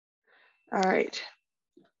All right.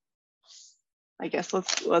 I guess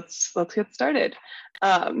let's get started.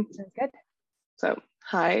 Sounds good. So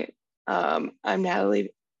hi, I'm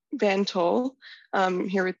Natalie Van Tol. I'm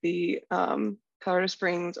here with the Colorado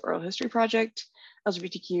Springs Oral History Project,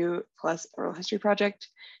 LGBTQ plus Oral History Project,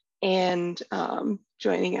 and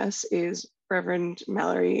joining us is Reverend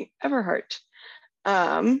Mallory Everhart.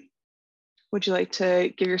 Would you like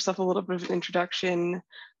to give yourself a little bit of an introduction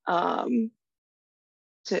to,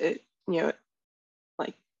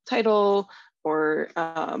 like title or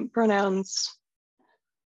pronouns?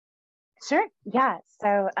 Sure. Yeah.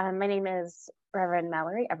 So my name is Reverend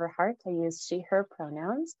Mallory Everhart. I use she, her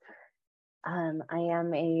pronouns. I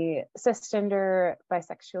am a cisgender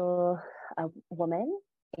bisexual woman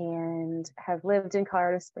and have lived in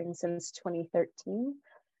Colorado Springs since 2013.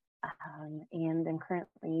 And am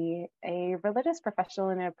currently a religious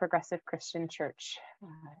professional in a progressive Christian church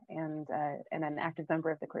and an active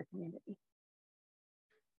member of the queer community.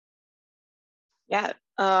 Yeah,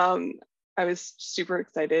 I was super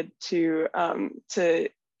excited to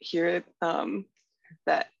hear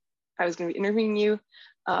that I was going to be interviewing you,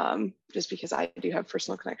 just because I do have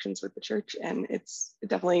personal connections with the church, and it's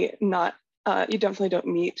definitely not, you definitely don't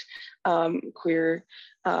meet queer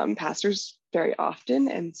pastors very often,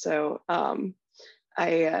 and so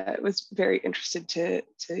I was very interested to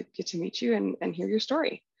get to meet you and hear your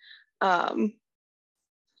story.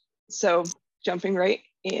 So jumping right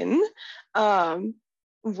in,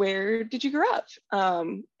 where did you grow up?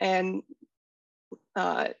 And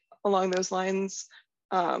along those lines,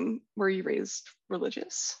 were you raised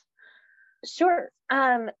religious? Sure.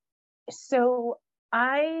 So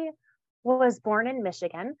I was born in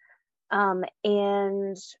Michigan,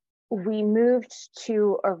 and we moved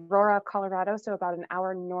to Aurora, Colorado, so about an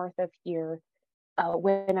hour north of here,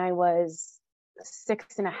 when I was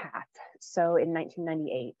 6.5, so in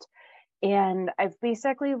 1998. And I've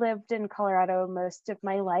basically lived in Colorado most of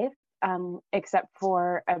my life, except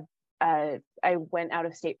for I went out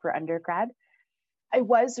of state for undergrad. I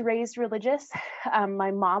was raised religious.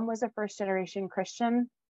 My mom was a first-generation Christian.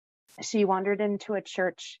 She wandered into a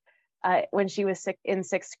church when she was in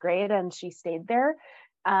sixth grade, and she stayed there.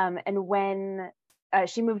 And when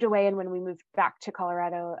she moved away, and when we moved back to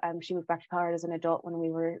Colorado, she moved back to Colorado as an adult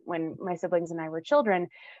when my siblings and I were children.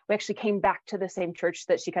 We actually came back to the same church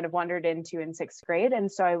that she kind of wandered into in sixth grade.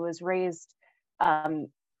 And so I was raised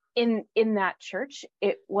in that church.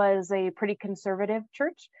 It was a pretty conservative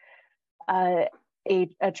church, a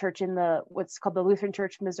church in what's called the Lutheran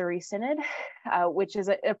Church Missouri Synod, which is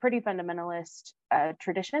a pretty fundamentalist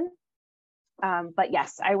tradition. But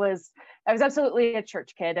yes, I was absolutely a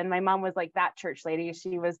church kid, and my mom was like that church lady.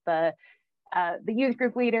 She was the youth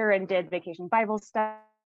group leader and did vacation Bible study.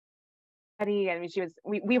 I mean,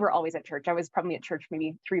 we were always at church. I was probably at church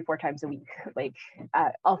maybe 3 or 4 times a week, like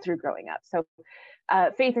all through growing up. So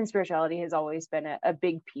faith and spirituality has always been a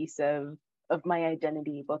big piece of my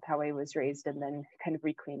identity, both how I was raised and then kind of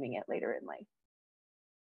reclaiming it later in life.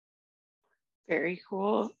 Very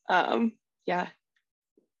cool. Yeah.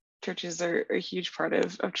 Churches are a huge part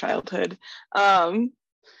of childhood. Does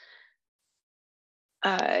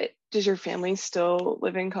your family still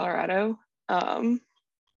live in Colorado?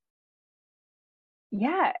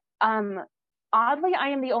 Yeah. Oddly, I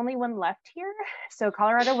am the only one left here. So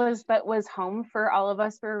Colorado was home for all of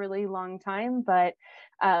us for a really long time. But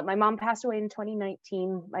my mom passed away in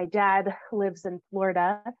 2019. My dad lives in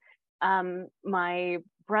Florida. One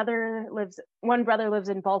brother lives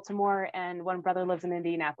in Baltimore, and one brother lives in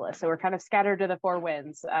Indianapolis. So we're kind of scattered to the 4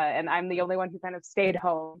 winds, and I'm the only one who kind of stayed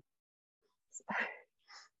home.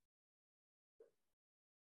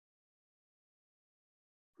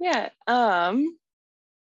 Yeah. I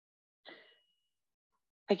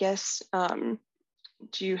guess, do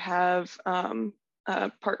you have a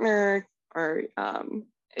partner or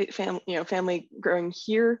family growing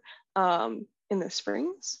here in the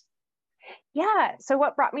Springs? Yeah, so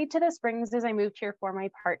what brought me to the Springs is I moved here for my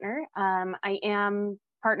partner. I am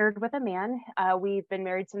partnered with a man. We've been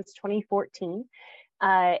married since 2014,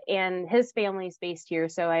 and his family's based here,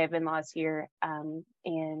 so I have in-laws here.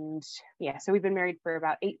 And yeah, so we've been married for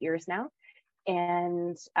about 8 years now,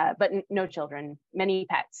 and but no children, many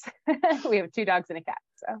pets. We have 2 dogs and a cat.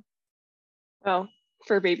 So, well,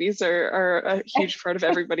 fur babies are a huge part of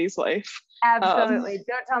everybody's life. Absolutely.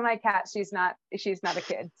 Don't tell my cat she's not a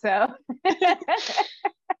kid. So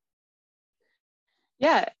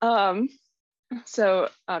yeah. So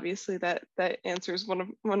obviously that answers one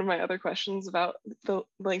of my other questions about the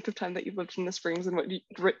length of time that you've lived in the Springs and what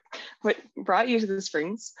brought you to the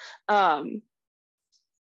Springs. How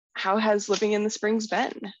has living in the Springs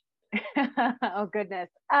been? Oh goodness.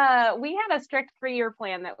 We had a strict 3-year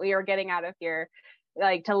plan that we were getting out of here,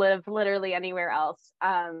 like to live literally anywhere else.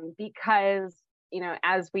 Because,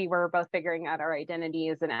 as we were both figuring out our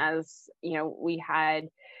identities, and as, we had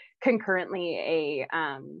concurrently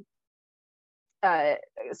a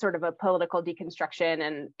sort of a political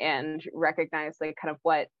deconstruction and recognize like kind of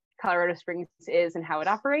what Colorado Springs is and how it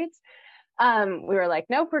operates. We were like,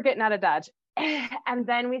 nope, we're getting out of Dodge. And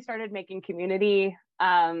then we started making community,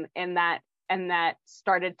 and that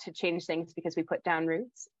started to change things because we put down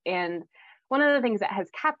roots. And one of the things that has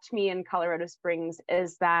kept me in Colorado Springs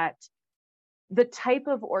is that the type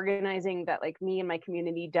of organizing that like me and my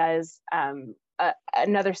community does,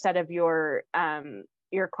 another set of your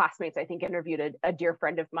classmates, I think, interviewed a dear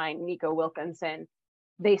friend of mine, Nico Wilkinson.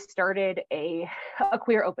 They started a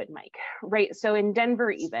queer open mic, right? So in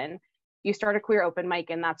Denver, even, you start a queer open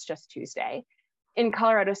mic and that's just Tuesday. In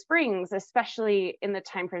Colorado Springs, especially in the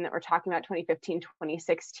time frame that we're talking about, 2015,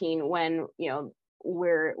 2016, when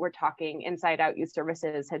we're talking Inside Out Youth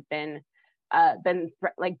Services had been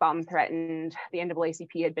bomb threatened. The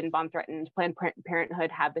NAACP had been bomb threatened. Planned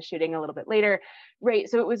Parenthood had the shooting a little bit later, right?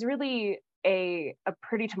 So it was really a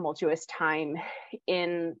pretty tumultuous time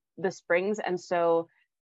in the Springs, and so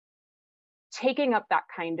taking up that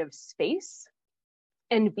kind of space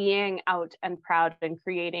and being out and proud and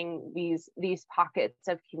creating these pockets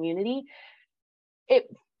of community,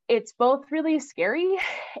 it's both really scary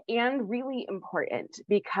and really important,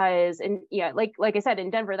 because, and yeah, like I said, in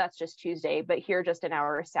Denver that's just Tuesday, but here just an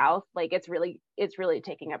hour south, like it's really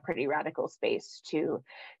taking a pretty radical space to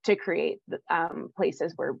create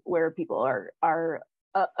places where people are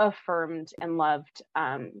affirmed and loved,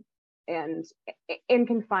 and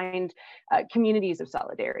can find communities of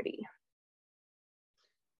solidarity.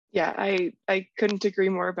 Yeah, I couldn't agree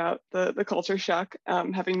more about the culture shock,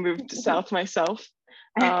 having moved south myself.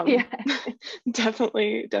 Yeah.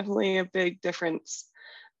 Definitely a big difference.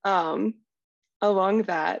 Along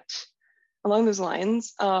those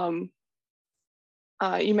lines, you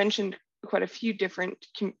mentioned quite a few different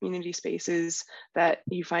community spaces that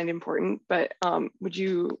you find important, but would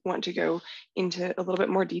you want to go into a little bit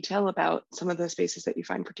more detail about some of the spaces that you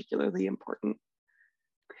find particularly important?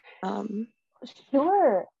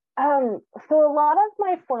 Sure. So a lot of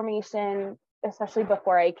my formation, especially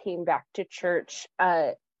before I came back to church,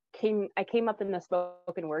 I came up in the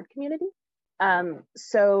spoken word community.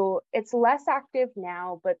 So it's less active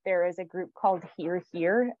now, but there is a group called Hear,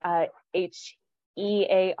 HEAR,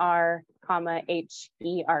 HERE,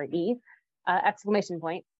 exclamation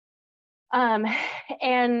point. And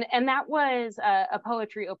that was a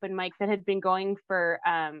poetry open mic that had been going for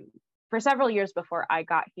several years before I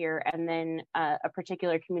got here. And then a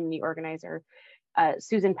particular community organizer,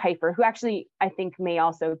 Susan Pfeiffer, who actually I think may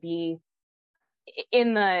also be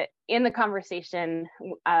in the conversation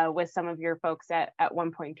with some of your folks at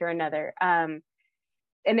one point or another. And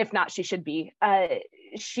if not, she should be.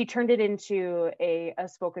 She turned it into a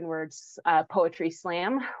spoken words poetry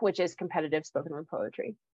slam, which is competitive spoken word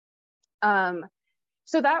poetry.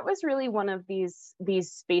 So that was really one of these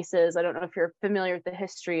spaces. I don't know if you're familiar with the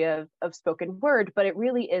history of spoken word, but it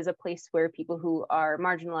really is a place where people who are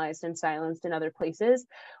marginalized and silenced in other places,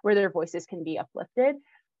 where their voices can be uplifted.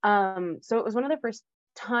 So it was one of the first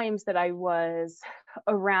times that I was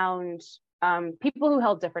around people who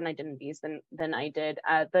held different identities than I did.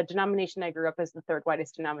 The denomination I grew up is the third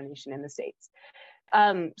whitest denomination in the States.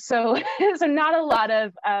 So not a lot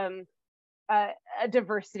of a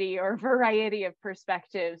diversity or variety of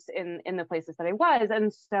perspectives in the places that I was.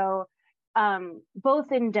 And so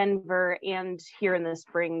both in Denver and here in the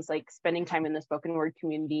Springs, like spending time in the spoken word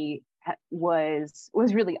community was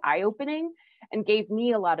really eye-opening and gave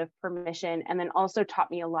me a lot of permission, and then also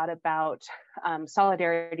taught me a lot about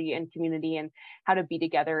solidarity and community and how to be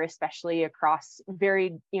together, especially across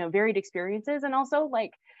varied experiences, and also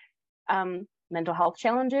like mental health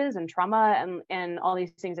challenges and trauma and all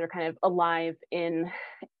these things that are kind of alive in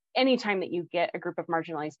any time that you get a group of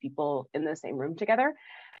marginalized people in the same room together.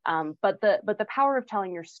 But the power of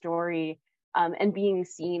telling your story and being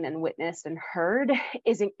seen and witnessed and heard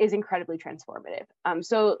is incredibly transformative.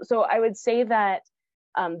 So I would say that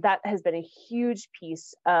that has been a huge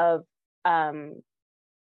piece of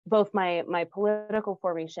both my political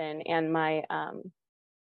formation and my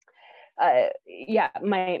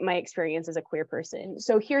experience as a queer person.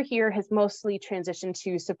 So Here has mostly transitioned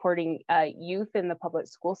to supporting youth in the public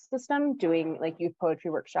school system, doing like youth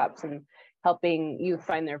poetry workshops and helping youth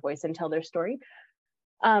find their voice and tell their story.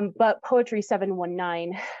 But Poetry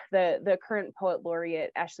 719, the current poet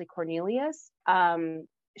laureate, Ashley Cornelius,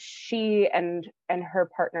 she and her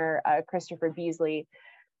partner, Christopher Beasley,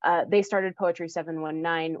 they started Poetry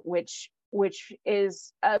 719, which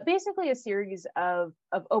is basically a series of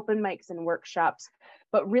open mics and workshops.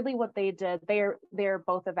 But really what they did, they're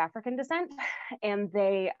both of African descent, and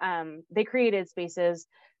they created spaces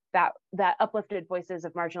that uplifted voices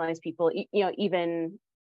of marginalized people, even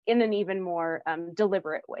in an even more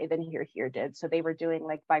deliberate way than Here did. So they were doing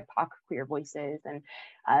like BIPOC queer voices and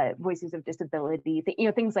voices of disability,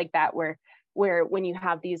 things like that, where when you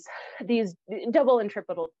have these double and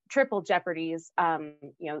triple jeopardies,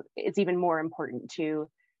 it's even more important to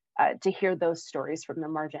hear those stories from the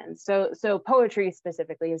margins. So poetry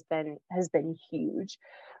specifically has been huge.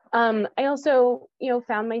 I also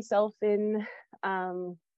found myself in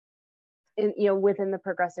within the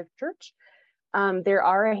progressive church. There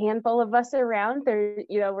are a handful of us around there.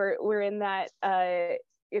 We're in that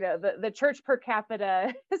the church per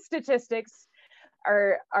capita statistics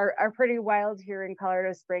are pretty wild here in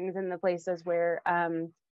Colorado Springs, and the places where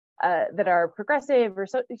that are progressive or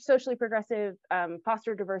socially progressive,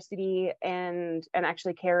 foster diversity, and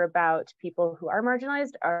actually care about people who are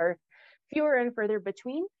marginalized are fewer and further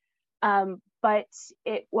between. But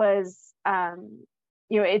it was,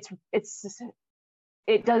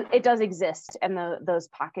 it does exist, and those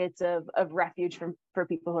pockets of refuge for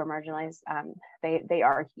people who are marginalized, they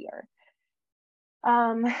are here.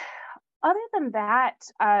 Other than that,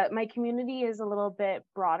 my community is a little bit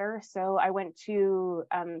broader. So I went to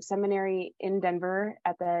seminary in Denver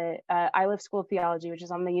at the Iliff School of Theology, which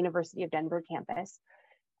is on the University of Denver campus.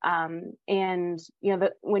 And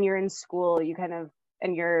when you're in school, you kind of,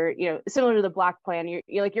 and you're similar to the Block Plan,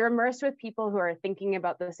 you're immersed with people who are thinking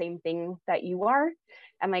about the same thing that you are,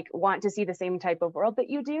 and like want to see the same type of world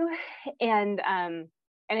that you do, and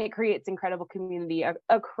it creates incredible community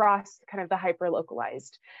across kind of the hyper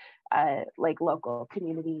localized local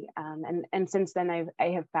community, and since then I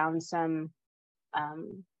have found some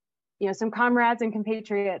some comrades and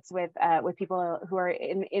compatriots with people who are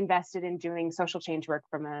invested in doing social change work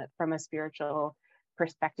from a spiritual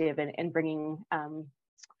perspective, and bringing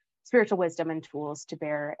spiritual wisdom and tools to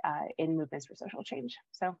bear in movements for social change.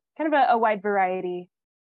 So kind of a wide variety,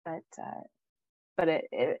 but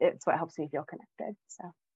it's what helps me feel connected.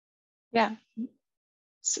 So yeah,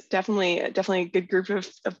 it's definitely a good group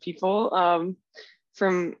of people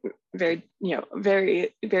from very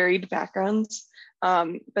varied backgrounds,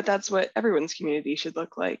 but that's what everyone's community should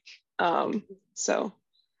look like. I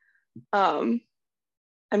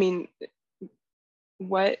mean,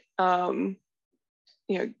 what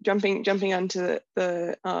jumping onto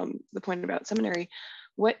the point about seminary,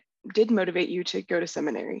 what did motivate you to go to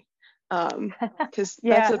seminary? Because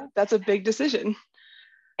that's a big decision.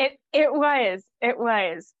 It was.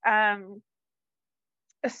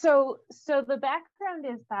 So the background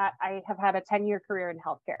is that I have had a 10-year career in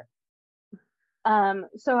healthcare.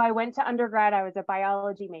 So I went to undergrad. I was a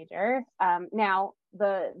biology major. Now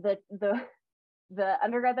the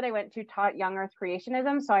undergrad that I went to taught young earth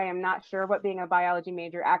creationism, so I am not sure what being a biology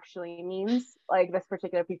major actually means, like this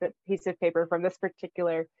particular piece of paper from this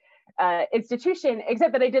particular institution,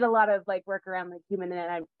 except that I did a lot of like work around like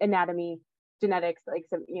human anatomy, genetics, like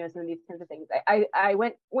some of these kinds of things. I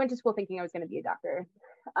went to school thinking I was going to be a doctor.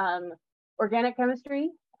 Organic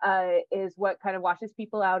chemistry is what kind of washes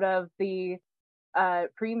people out of the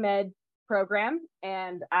pre-med program,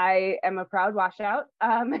 and I am a proud washout.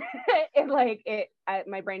 My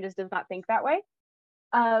brain just does not think that way.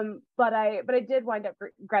 But I did wind up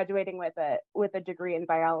graduating with a degree in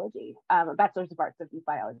biology, a bachelor's of arts of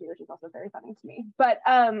biology, which is also very funny to me. But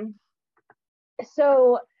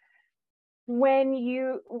so when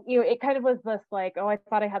it kind of was this like, oh, I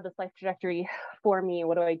thought I had this life trajectory for me,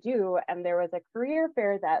 what do I do? And there was a career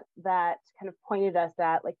fair that kind of pointed us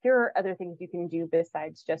at like, here are other things you can do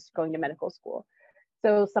besides just going to medical school.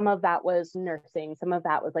 So some of that was nursing, some of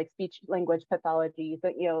that was like speech language pathology,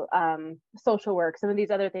 but social work, some of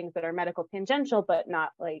these other things that are medical tangential, but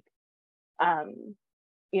not like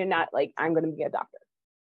not like I'm going to be a doctor.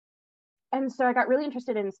 And so I got really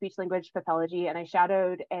interested in speech language pathology, and I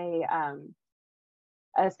shadowed a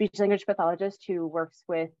speech language pathologist who works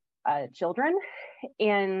with children,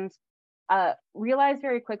 and realized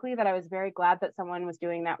very quickly that I was very glad that someone was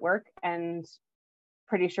doing that work, and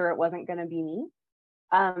pretty sure it wasn't going to be me.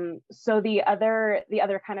 So the other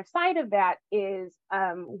kind of side of that is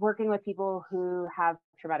working with people who have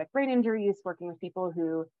traumatic brain injuries, working with people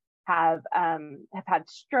who have had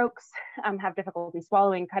strokes, have difficulty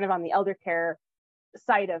swallowing, kind of on the elder care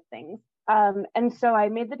side of things. And so I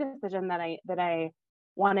made the decision that I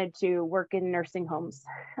wanted to work in nursing homes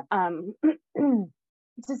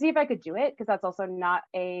to see if I could do it, because that's also not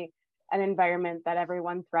an environment that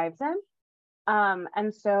everyone thrives in.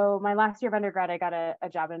 And so my last year of undergrad, I got a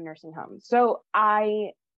job in a nursing home. So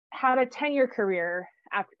I had a 10-year career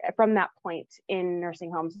from that point in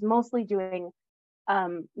nursing homes, mostly doing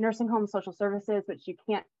nursing home social services, which you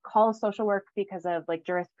can't call social work because of like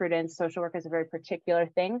jurisprudence. Social work is a very particular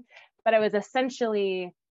thing, but I was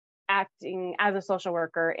essentially acting as a social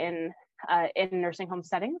worker in nursing home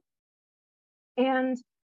settings. And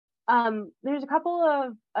there's a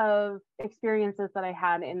couple of experiences that I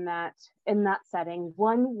had in that setting.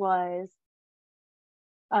 One was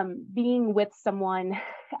being with someone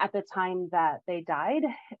at the time that they died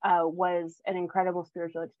was an incredible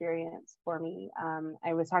spiritual experience for me.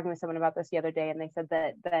 I was talking with someone about this the other day, and they said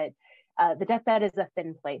that the deathbed is a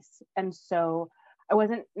thin place, and so I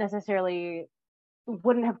wouldn't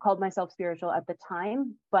have called myself spiritual at the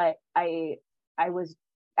time, but I was,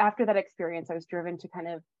 after that experience, I was driven to kind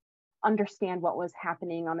of understand what was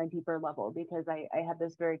happening on a deeper level, because I had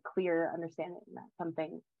this very clear understanding that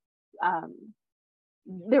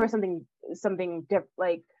there was something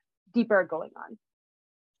like deeper going on.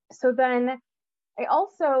 So then I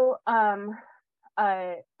also a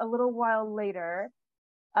little while later,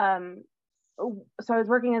 so I was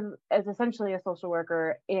working as essentially a social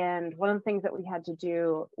worker, and one of the things that we had to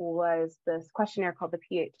do was this questionnaire called the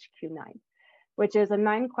PHQ-9, which is a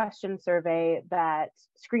 9-question survey that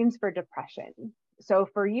screens for depression. So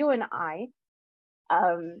for you and I,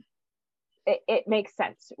 it makes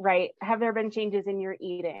sense, right? Have there been changes in your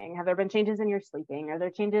eating? Have there been changes in your sleeping? Are there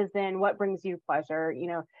changes in what brings you pleasure? You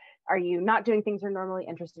know, are you not doing things you're normally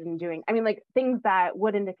interested in doing? I mean, like things that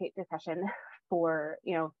would indicate depression for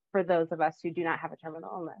those of us who do not have a terminal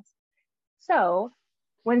illness. So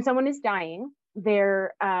when someone is dying,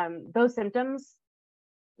 those symptoms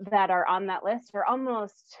that are on that list are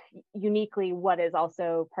almost uniquely what is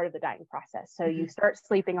also part of the dying process. So you start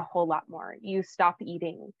sleeping a whole lot more, you stop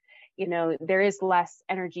eating, there is less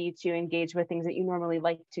energy to engage with things that you normally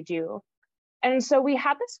like to do. And so we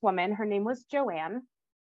had this woman, her name was Joanne.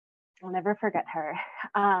 I'll never forget her.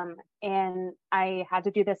 And I had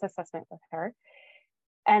to do this assessment with her.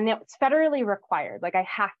 And it's federally required. Like I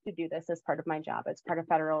have to do this as part of my job. It's part of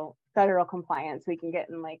federal compliance. We can get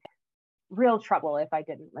in like real trouble if I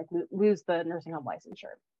didn't, like lose the nursing home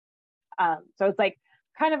licensure. So it's like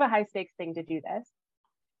kind of a high stakes thing to do this.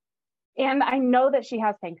 And I know that she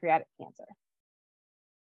has pancreatic cancer.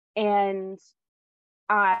 And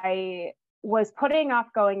I was putting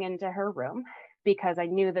off going into her room because I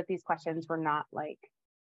knew that these questions were not like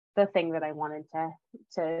the thing that I wanted to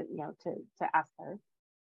ask her.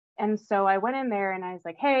 And so I went in there and I was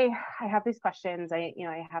like, hey, I have these questions. I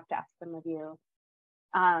have to ask them of you.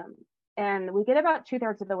 And we get about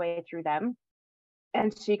 2/3 of the way through them.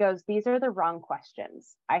 And she goes, these are the wrong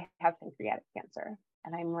questions. I have pancreatic cancer.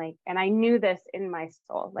 And I'm like, and I knew this in my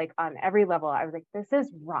soul, like on every level. I was like, this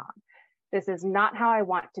is wrong. This is not how I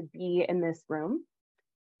want to be in this room.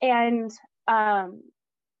 And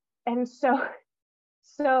so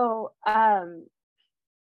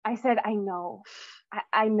I said, I know,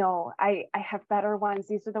 I have better ones.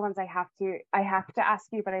 These are the ones I have to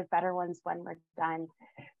ask you, but I have better ones when we're done.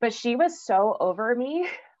 But she was so over me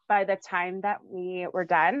by the time that we were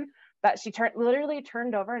done that she literally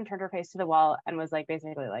turned over and turned her face to the wall and was like,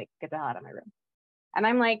 basically like, get the hell out of my room. And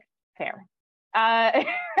I'm like, fair.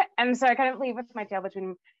 And so I kind of leave with my tail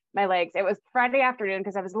between my legs. It was Friday afternoon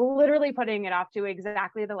because I was literally putting it off to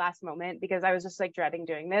exactly the last moment because I was just like dreading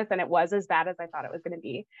doing this, and it was as bad as I thought it was going to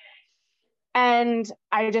be. And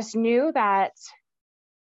I just knew that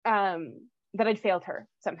I'd failed her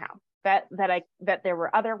somehow, that there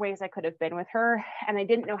were other ways I could have been with her, and I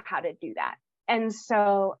didn't know how to do that. And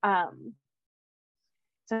so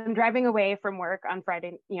so I'm driving away from work on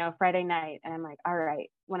Friday night, and I'm like, all right,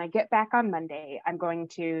 when I get back on Monday, I'm going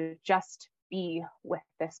to just be with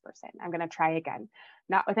this person. I'm going to try again,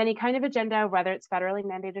 not with any kind of agenda, whether it's federally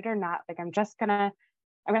mandated or not. Like I'm going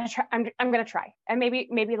to try, and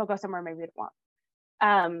maybe it'll go somewhere, maybe it won't.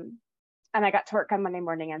 And I got to work on Monday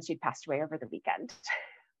morning, and she'd passed away over the weekend.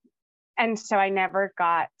 And so I never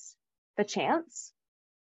got the chance.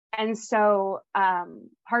 And so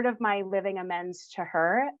part of my living amends to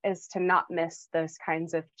her is to not miss those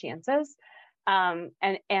kinds of chances. And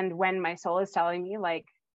when my soul is telling me like,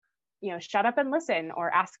 shut up and listen,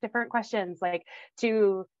 or ask different questions, like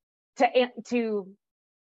to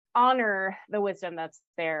honor the wisdom that's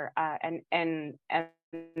there, and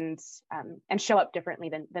show up differently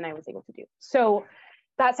than I was able to do. So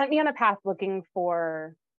that sent me on a path looking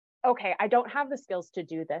for, okay, I don't have the skills to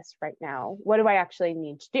do this right now. What do I actually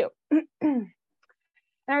need to do? And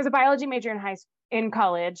I was a biology major in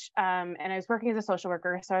college, and I was working as a social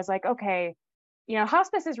worker. So I was like, okay,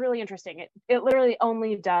 hospice is really interesting. It literally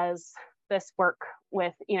only does this work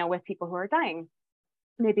with, with people who are dying.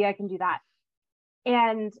 Maybe I can do that.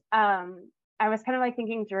 And I was kind of like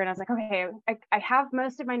thinking through, and I was like, okay, I have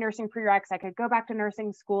most of my nursing prereqs. I could go back to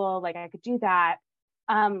nursing school. Like I could do that.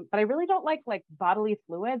 But I really don't like bodily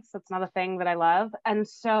fluids. That's not a thing that I love. And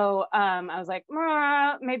so I was like,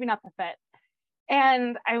 maybe not the fit.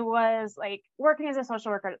 And I was like working as a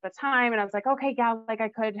social worker at the time. And I was like, okay, yeah, like I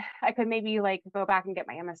could maybe like go back and get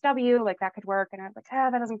my MSW, like that could work. And I was like,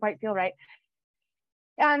 that doesn't quite feel right.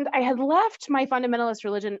 And I had left my fundamentalist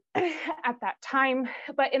religion at that time,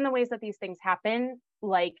 but in the ways that these things happen,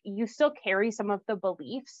 like you still carry some of the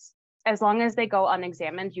beliefs. As long as they go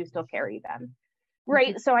unexamined, you still carry them.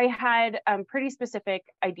 Right. So I had pretty specific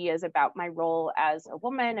ideas about my role as a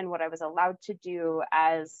woman and what I was allowed to do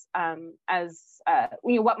as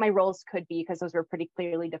what my roles could be, because those were pretty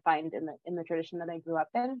clearly defined in the tradition that I grew up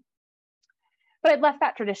in. But I'd left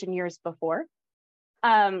that tradition years before.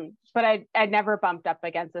 But I'd never bumped up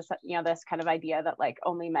against this, this kind of idea that like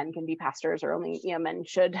only men can be pastors, or only, men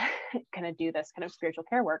should kind of do this kind of spiritual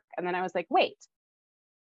care work. And then I was like, wait,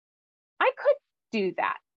 I could do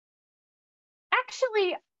that.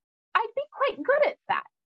 Actually, I'd be quite good at that.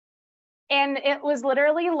 And it was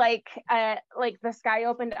literally like the sky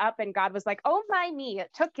opened up and God was like, oh my me, it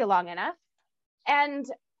took you long enough. And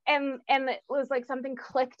it was like something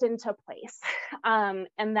clicked into place.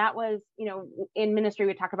 And that was, in ministry,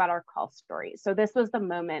 we talk about our call story. So this was the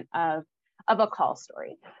moment of a call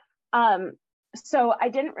story. So I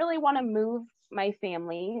didn't really want to move my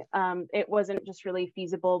family. It wasn't just really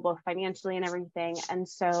feasible, both financially and everything. And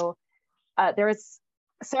so there was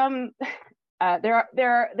some, there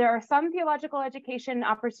are some theological education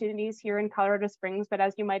opportunities here in Colorado Springs, but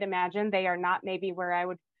as you might imagine, they are not maybe where I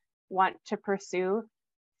would want to pursue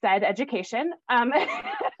said education,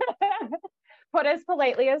 put as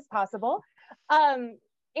politely as possible. And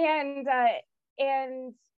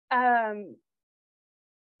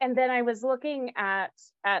then I was looking at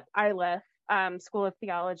ILIF, School of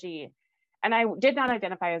Theology, and I did not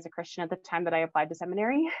identify as a Christian at the time that I applied to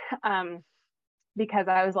seminary, because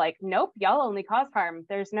I was like, nope, y'all only cause harm.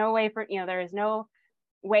 There's no way for, there is no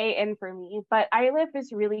way in for me. But ILIF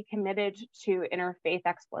is really committed to interfaith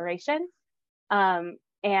exploration,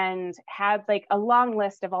 and had like a long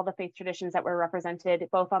list of all the faith traditions that were represented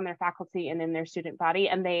both on their faculty and in their student body.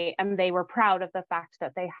 And they were proud of the fact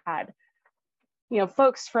that they had,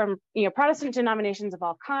 folks from, Protestant denominations of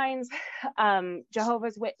all kinds,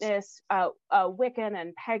 Jehovah's Witness, Wiccan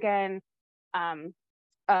and pagan,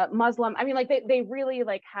 Muslim. I mean, like they really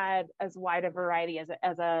like had as wide a variety as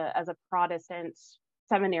a Protestant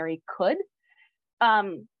seminary could.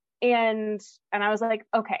 And I was like,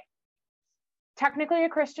 okay, technically a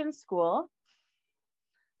Christian school,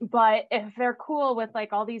 but if they're cool with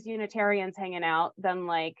like all these Unitarians hanging out, then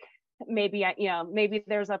like maybe maybe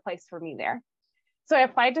there's a place for me there. So I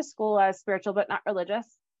applied to school as spiritual but not religious,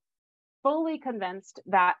 fully convinced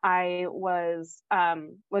that I was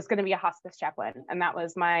going to be a hospice chaplain, and that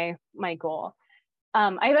was my goal.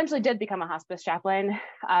 I eventually did become a hospice chaplain,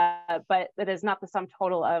 but it is not the sum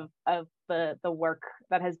total of the work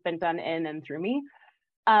that has been done in and through me.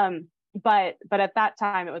 But at that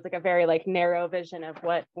time, it was like a very like narrow vision of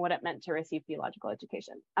what it meant to receive theological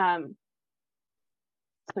education. So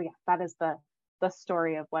yeah, that is the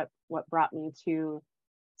story of what brought me to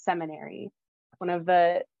seminary. One of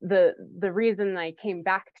the reason I came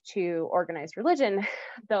back to organized religion,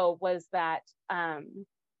 though, was that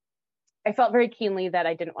I felt very keenly that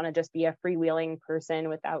I didn't want to just be a freewheeling person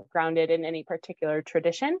without grounded in any particular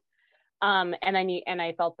tradition. And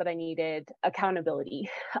I felt that I needed accountability,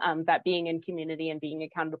 that being in community and being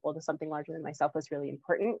accountable to something larger than myself was really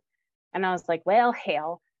important. And I was like, well,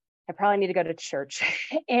 hell, I probably need to go to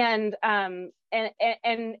church. and I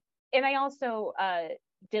also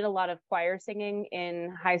did a lot of choir singing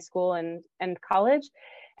in high school and college.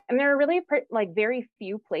 And there are really like very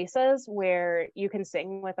few places where you can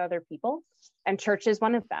sing with other people, and church is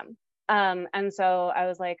one of them. And so I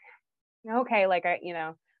was like, okay, like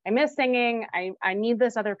I miss singing. I need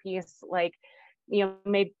this other piece. Like,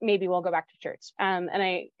 maybe we'll go back to church. And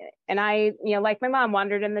I like my mom,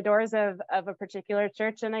 wandered in the doors of a particular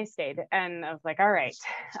church, and I stayed. And I was like, all right,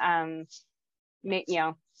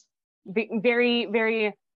 very,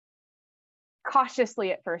 very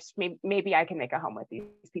cautiously at first, maybe I can make a home with these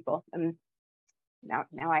people. And now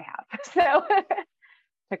I have. So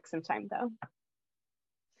took some time though.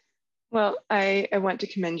 Well, I want to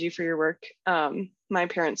commend you for your work. My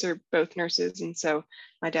parents are both nurses, and so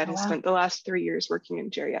my dad has spent the last 3 years working in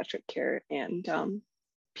geriatric care, and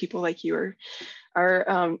people like you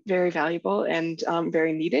are very valuable and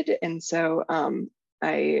very needed. And so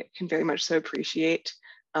I can very much so appreciate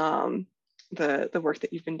the work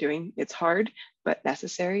that you've been doing. It's hard, but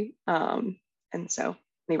necessary. And so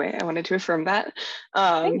anyway, I wanted to affirm that.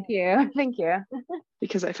 Thank you. Thank you.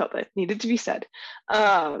 Because I felt that needed to be said.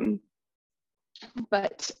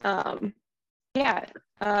 But yeah,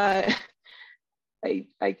 I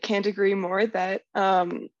can't agree more that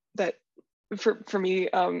that for me,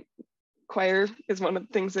 choir is one of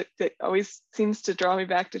the things that always seems to draw me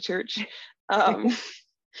back to church,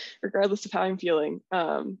 regardless of how I'm feeling.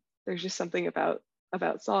 There's just something about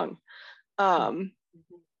song.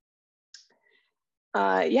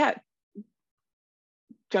 Yeah,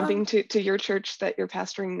 jumping to your church that you're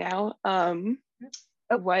pastoring now.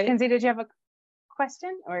 What? Kinsey, did you have a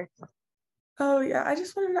question or? Oh yeah, I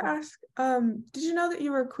just wanted to ask, did you know that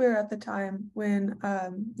you were queer at the time when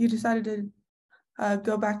you decided to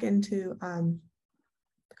go back into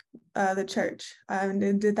the church?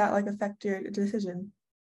 And did that like affect your decision?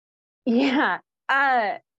 Yeah.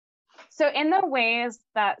 So in the ways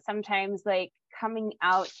that sometimes like coming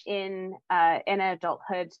out in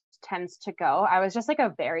adulthood tends to go, I was just like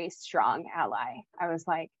a very strong ally. I was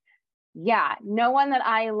like, yeah, no one that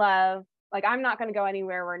I love, like I'm not going to go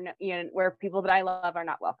anywhere where where people that I love are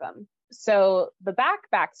not welcome. So the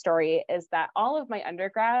backstory is that all of my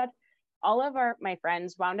undergrad, all of my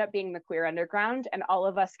friends wound up being the queer underground, and all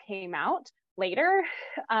of us came out later,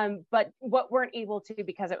 but what weren't able to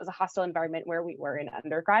because it was a hostile environment where we were in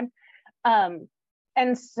undergrad. And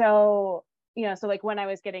so, so like when I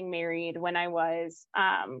was getting married, when I was,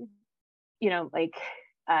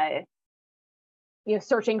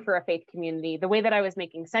 searching for a faith community, the way that I was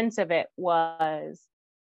making sense of it was,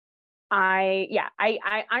 I'm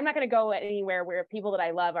not going to go anywhere where people that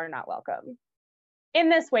I love are not welcome. In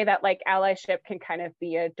this way that like allyship can kind of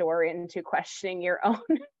be a door into questioning your own,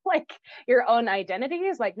 like your own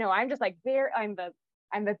identities. Like, no, I'm just like I'm the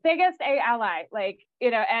biggest ally, like,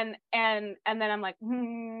 and then I'm like,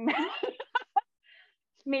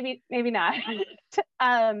 maybe not.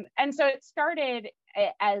 And so it started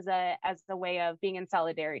as a way of being in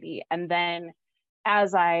solidarity. And then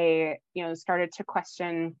as I, started to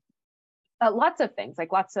question lots of things,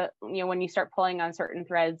 like lots of, when you start pulling on certain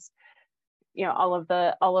threads, all of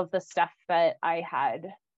the stuff that I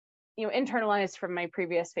had, internalized from my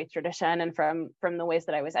previous faith tradition and from the ways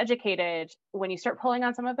that I was educated, when you start pulling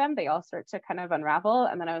on some of them, they all start to kind of unravel.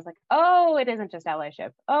 And then I was like, oh, it isn't just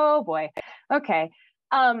allyship. Oh boy. Okay.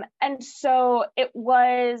 And so it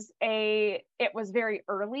was very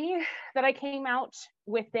early that I came out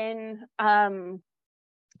within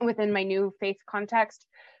my new faith context,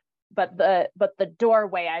 but the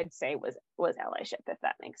doorway I'd say was allyship, if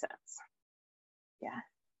that makes sense. Yeah.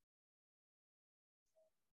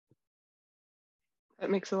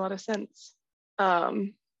 That makes a lot of sense. Yeah,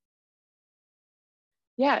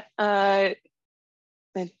 I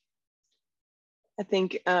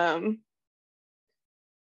think,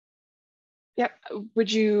 yeah,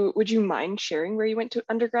 would you mind sharing where you went to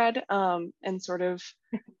undergrad, and sort of,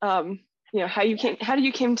 how you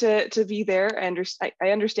came to be there? I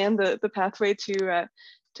understand the pathway to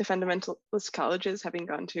fundamentalist colleges, having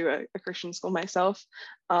gone to a Christian school myself,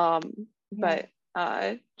 but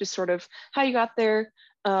just sort of how you got there,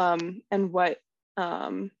 and what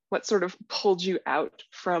sort of pulled you out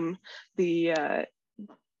from the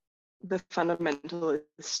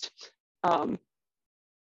fundamentalist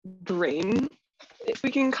brain, if we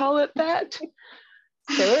can call it that.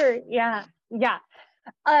 Sure. Yeah.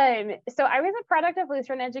 So I was a product of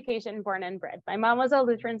Lutheran education, born and bred. My mom was a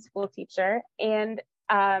Lutheran school teacher, and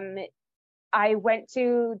I went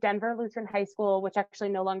to Denver Lutheran High School, which actually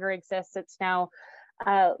no longer exists. It's now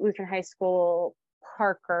Lutheran High School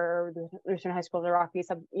Parker, Lutheran High School the Rocky,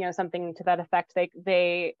 something to that effect.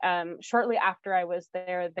 They shortly after I was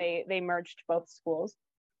there, they merged both schools.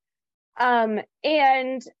 The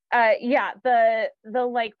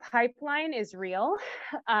like pipeline is real,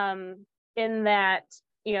 in that,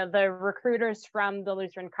 the recruiters from the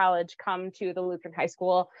Lutheran college come to the Lutheran high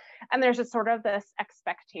school, and there's a sort of this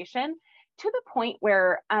expectation, to the point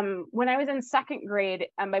where when I was in second grade,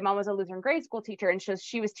 my mom was a Lutheran grade school teacher, and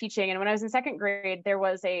she was teaching. And when I was in second grade, there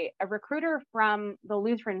was a recruiter from the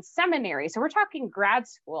Lutheran seminary. So we're talking grad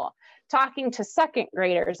school, talking to second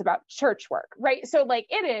graders about church work, right? So like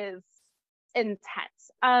it is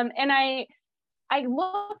intense. And I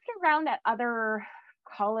looked around at other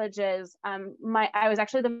colleges. I was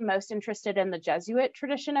actually the most interested in the Jesuit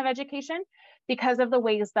tradition of education because of the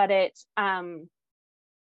ways that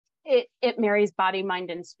it marries body,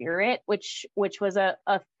 mind, and spirit, which was a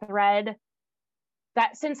thread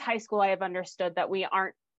that since high school, I have understood that we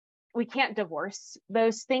can't divorce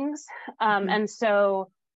those things. And so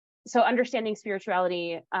understanding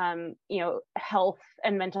spirituality, health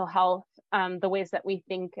and mental health, the ways that we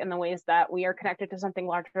think and the ways that we are connected to something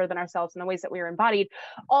larger than ourselves and the ways that we are embodied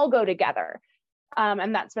all go together.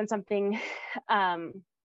 And that's been something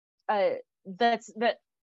that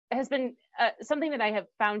has been something that I have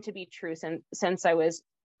found to be true since I was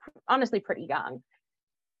honestly pretty young.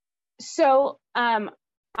 So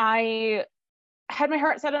I had my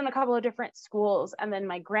heart set on a couple of different schools, and then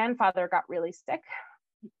my grandfather got really sick.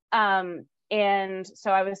 And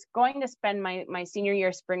so I was going to spend my senior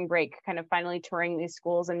year spring break kind of finally touring these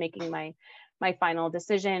schools and making my final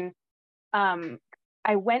decision.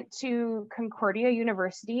 I went to Concordia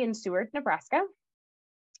University in Seward, Nebraska.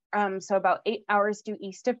 So about 8 hours due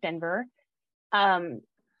east of Denver.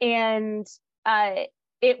 And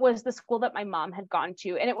it was the school that my mom had gone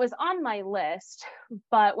to, and it was on my list.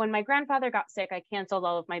 But when my grandfather got sick, I canceled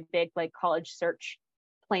all of my big college search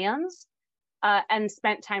plans and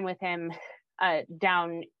spent time with him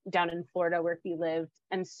down in Florida where he lived.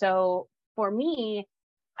 And so for me,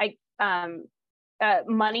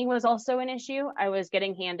 money was also an issue. I was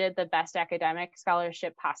getting handed the best academic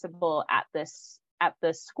scholarship possible at this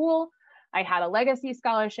school. I had a legacy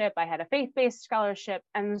scholarship, I had a faith-based scholarship,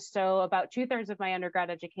 and so about 2/3 of my undergrad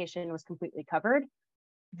education was completely covered,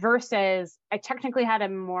 versus I technically had a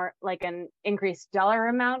more an increased dollar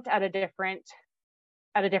amount at a different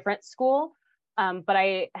school, but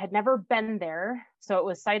I had never been there, so it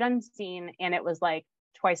was sight unseen, and it was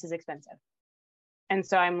twice as expensive. And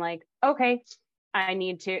so I'm like, okay, I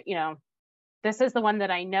need to, this is the one that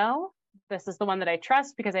I know, this is the one that I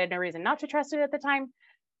trust, because I had no reason not to trust it at the time.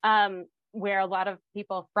 Where a lot of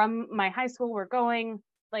people from my high school were going,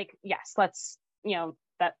 yes, let's,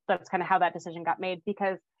 that's kind of how that decision got made.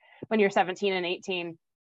 Because when you're 17 and 18,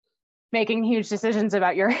 making huge decisions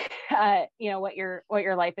about your, what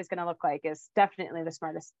your life is going to look like is definitely the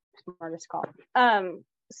smartest call.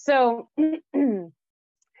 So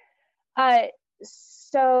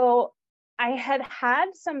I had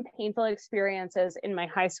some painful experiences in my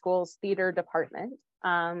high school's theater department.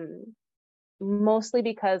 Mostly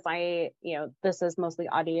because this is mostly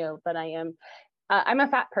audio, but I'm a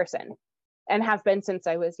fat person and have been since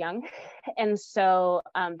I was young. And so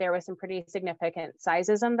there was some pretty significant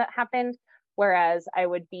sizeism that happened, whereas I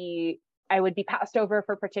would be passed over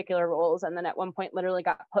for particular roles. And then at one point literally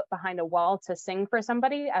got put behind a wall to sing for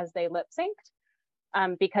somebody as they lip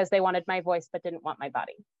synced because they wanted my voice, but didn't want my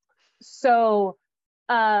body. So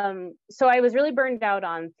I was really burned out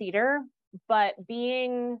on theater, but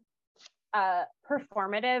being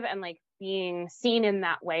performative and being seen in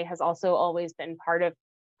that way has also always been part of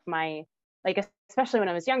my, especially when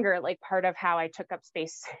I was younger, part of how I took up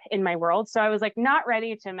space in my world. So I was not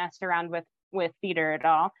ready to mess around with theater at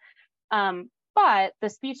all. But the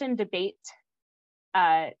speech and debate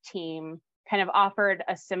team kind of offered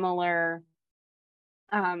a similar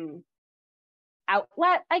outlet,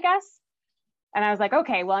 I guess. And I was like,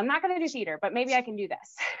 okay, well, I'm not going to do theater, but maybe I can do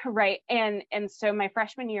this, right? And so my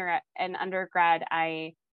freshman year in undergrad,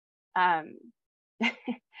 I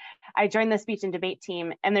joined the speech and debate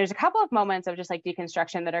team. And there's a couple of moments of just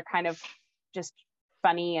deconstruction that are kind of just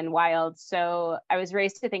funny and wild. So I was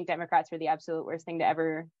raised to think Democrats were the absolute worst thing to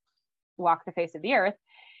ever walk the face of the earth.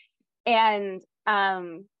 And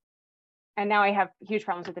now I have huge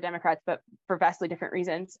problems with the Democrats, but for vastly different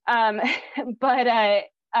reasons.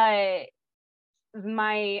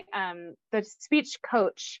 The speech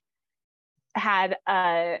coach had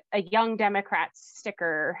a Young Democrats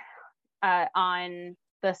sticker on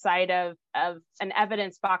the side of an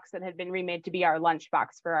evidence box that had been remade to be our lunch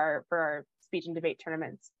box for our speech and debate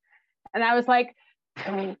tournaments. And I was like,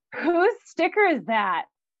 whose sticker is that?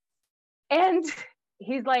 And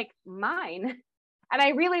he's like, mine. And I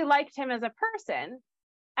really liked him as a person.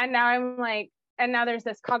 And now and now there's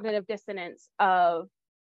this cognitive dissonance of,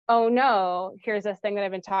 oh no, here's this thing that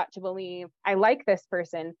I've been taught to believe. I like this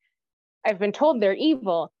person. I've been told they're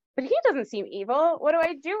evil, but he doesn't seem evil. What do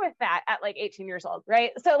I do with that at 18 years old,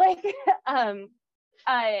 right? So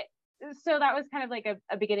so that was kind of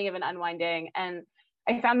a beginning of an unwinding. And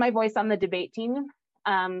I found my voice on the debate team.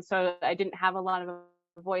 So I didn't have a lot of a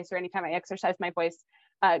voice, or anytime I exercised my voice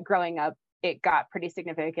growing up, it got pretty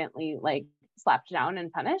significantly slapped down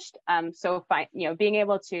and punished. So being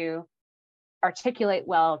able to articulate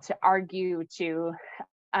well, to argue, to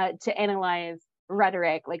analyze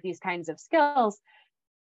rhetoric, these kinds of skills,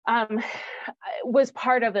 was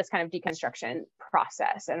part of this kind of deconstruction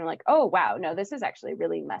process. And oh wow, no, this is actually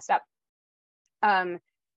really messed up.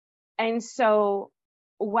 And so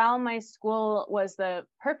while my school was the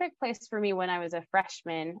perfect place for me when I was a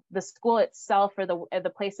freshman, the school itself, or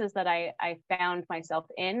the places that I found myself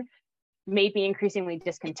in, made me increasingly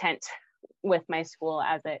discontent with my school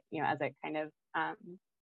as it kind of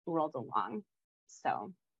rolled along.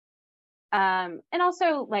 So, and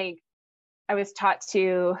also, like, I was taught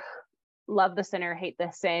to love the sinner, hate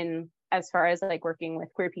the sin, as far as like working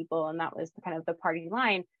with queer people, and that was kind of the party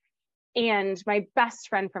line. And my best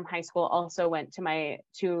friend from high school also went to my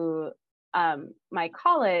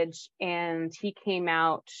college, and he came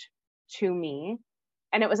out to me,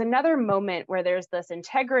 and it was another moment where there's this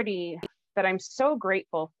integrity that I'm so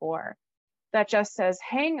grateful for, that just says,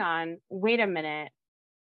 hang on, wait a minute,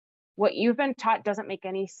 what you've been taught doesn't make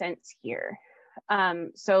any sense here.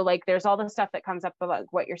 So like, there's all the stuff that comes up about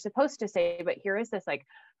what you're supposed to say, but here is this like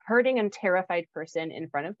hurting and terrified person in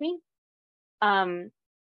front of me.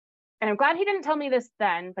 And I'm glad he didn't tell me this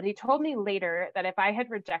then, but he told me later that if I had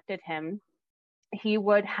rejected him, he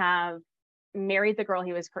would have married the girl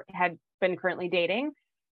he had been currently dating.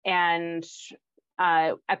 And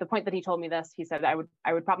at the point that he told me this, he said I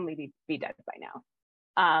would probably be dead by now.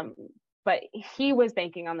 But he was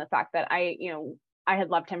banking on the fact that I had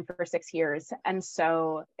loved him for 6 years. And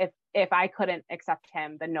so if I couldn't accept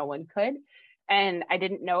him, then no one could. And I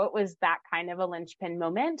didn't know it was that kind of a linchpin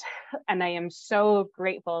moment. And I am so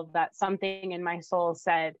grateful that something in my soul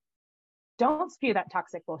said, don't spew that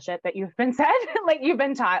toxic bullshit that you've been said, like you've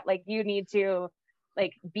been taught, like you need to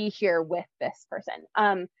like be here with this person.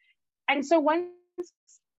 And so once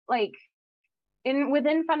like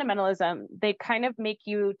within fundamentalism, they kind of make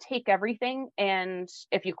you take everything, and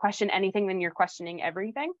if you question anything, then you're questioning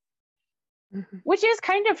everything. Mm-hmm. Which is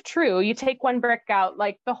kind of true. You take one brick out,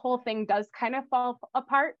 like the whole thing does kind of fall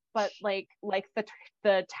apart, but like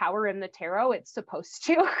the tower in the tarot, it's supposed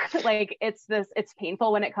to. Like it's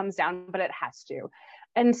painful when it comes down, but it has to.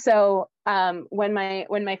 And so when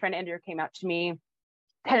my friend Andrew came out to me,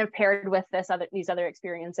 kind of paired with these other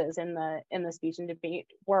experiences in the speech and debate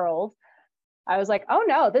world, I was like, oh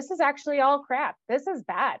no, this is actually all crap. This is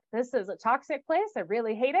bad. This is a toxic place. I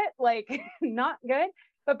really hate it. Like not good.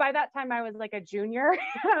 But by that time I was like a junior.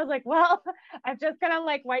 I was like, well, I'm just gonna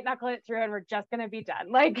like white knuckle it through and we're just gonna be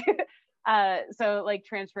done. Like, so like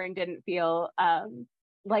transferring didn't feel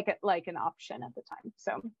like an option at the time.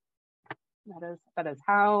 So that is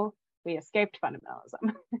how we escaped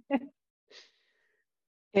fundamentalism.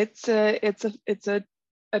 It's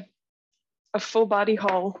a full body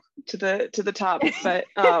haul to the top, but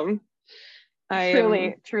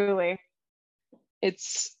truly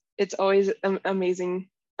it's always amazing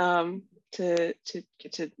to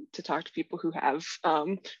get to talk to people who have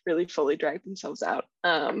really fully dragged themselves out,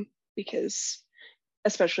 because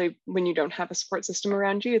especially when you don't have a support system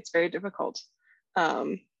around you, it's very difficult.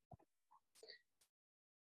 But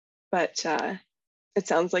it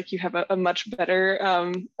sounds like you have a much better,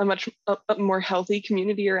 a more healthy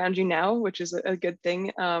community around you now, which is a good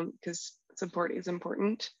thing, because support is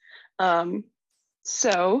important.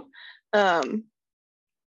 So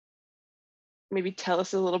maybe tell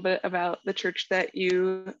us a little bit about the church that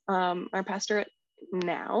you are pastor at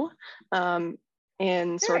now,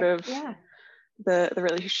 and sort of the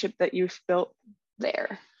relationship that you've built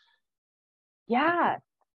there. Yeah.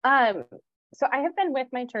 So I have been with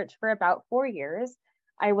my church for about 4 years.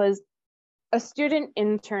 I was a student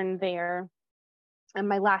intern there in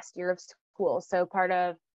my last year of school. So part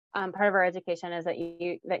of our education is that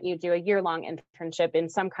you do a year-long internship in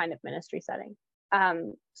some kind of ministry setting.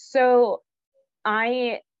 So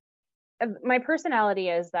my personality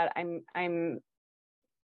is that I'm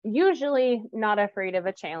usually not afraid of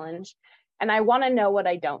a challenge, and I want to know what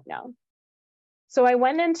I don't know. So I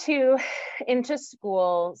went into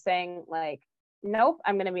school saying like, nope,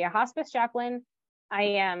 I'm going to be a hospice chaplain.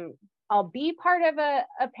 I'll be part of a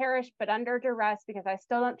parish, but under duress, because I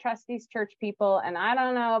still don't trust these church people. And I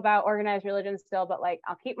don't know about organized religion still, but like,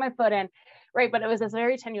 I'll keep my foot in. Right. But it was this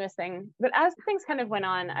very tenuous thing. But as things kind of went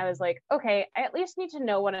on, I was like, okay, I at least need to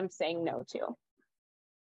know what I'm saying no to.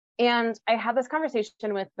 And I had this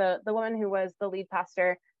conversation with the woman who was the lead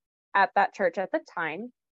pastor at that church at the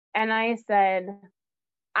time. And I said,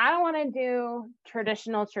 I don't want to do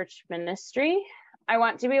traditional church ministry. I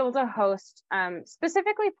want to be able to host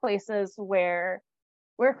specifically places where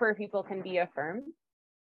queer people can be affirmed.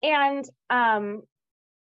 And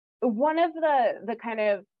one of the kind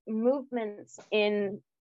of movements in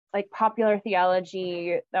like popular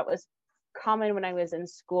theology that was common when I was in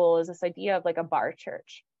school is this idea of like a bar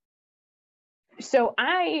church. So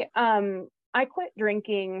I quit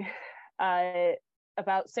drinking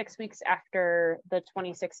about 6 weeks after the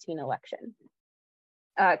 2016 election.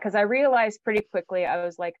 because I realized pretty quickly, I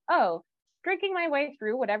was like, oh, drinking my way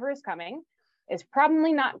through whatever is coming is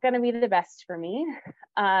probably not going to be the best for me.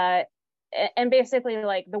 And basically,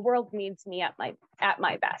 like, the world needs me at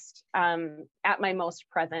my best, at my most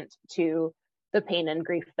present to the pain and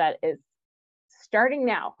grief that is starting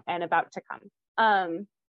now and about to come.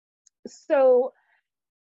 So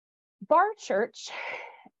bar church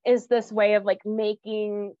is this way of like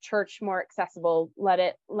making church more accessible,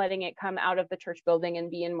 letting it come out of the church building and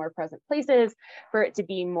be in more present places, for it to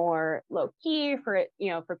be more low key, for it,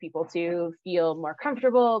 for people to feel more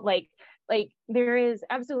comfortable. Like there is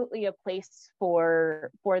absolutely a place for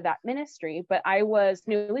that ministry, but I was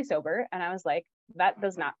newly sober and I was like, that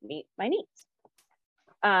does not meet my needs.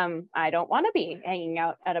 I don't want to be hanging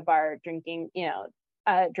out at a bar drinking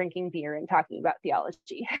beer and talking about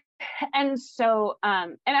theology. And so,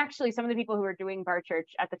 and actually some of the people who were doing bar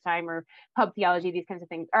church at the time, or pub theology, these kinds of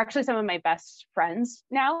things, are actually some of my best friends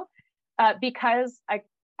now, because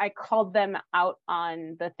I called them out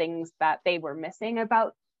on the things that they were missing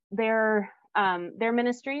about their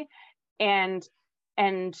ministry, and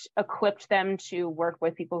equipped them to work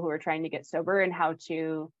with people who are trying to get sober, and how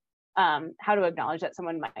to acknowledge that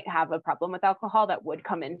someone might have a problem with alcohol that would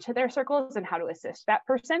come into their circles, and how to assist that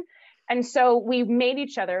person. And so we made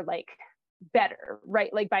each other like better,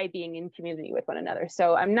 right? Like by being in community with one another.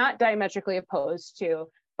 So I'm not diametrically opposed to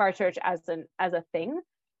bar church as a thing,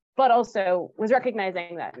 but also was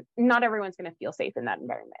recognizing that not everyone's going to feel safe in that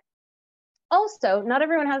environment. Also, not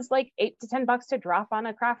everyone has like $8 to $10 to drop on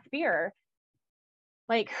a craft beer.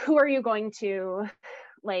 Like, who are you going to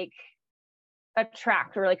like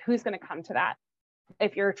attract, or like who's going to come to that?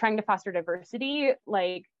 If you're trying to foster diversity,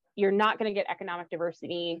 like you're not going to get economic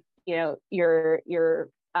diversity. Your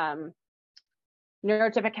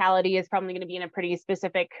neurotypicality is probably going to be in a pretty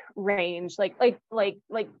specific range. Like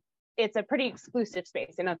it's a pretty exclusive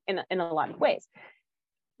space in a lot of ways.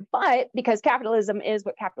 But because capitalism is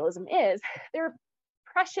what capitalism is, there are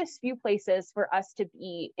precious few places for us to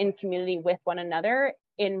be in community with one another,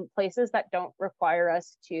 in places that don't require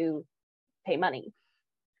us to pay money.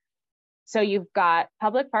 So you've got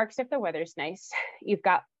public parks if the weather's nice, you've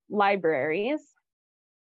got libraries,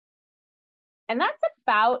 and that's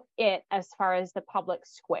about it as far as the public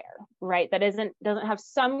square, right? That doesn't have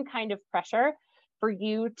some kind of pressure for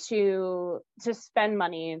you to spend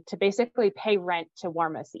money to basically pay rent to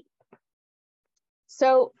warm a seat.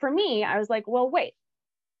 So for me, I was like, well, wait,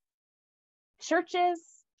 churches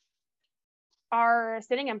are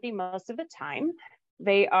sitting empty most of the time.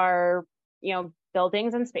 They are,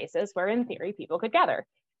 buildings and spaces where in theory people could gather.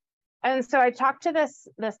 And so I talked to this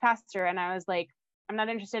pastor, and I was like, I'm not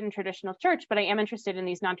interested in traditional church, but I am interested in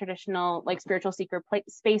these non-traditional, like, spiritual seeker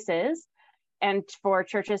spaces, and for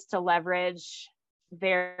churches to leverage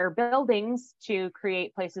their buildings to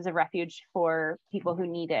create places of refuge for people who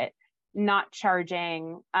need it, not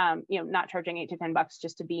charging $8 to $10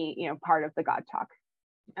 just to be, part of the God talk.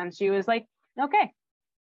 And she was like, okay.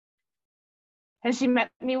 And she met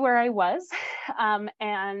me where I was,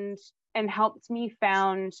 and helped me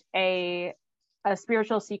found a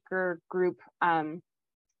spiritual seeker group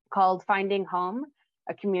called Finding Home,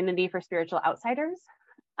 a community for spiritual outsiders,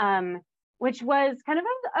 which was kind of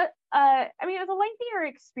it was a lengthier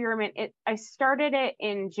experiment. I started it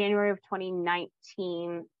in January of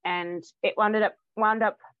 2019, and it wound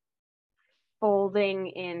up folding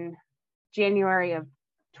in January of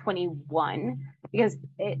 21, because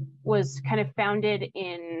it was kind of founded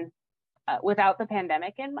in without the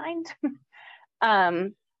pandemic in mind.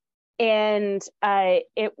 And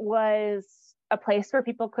it was a place where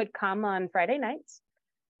people could come on Friday nights.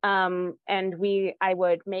 And I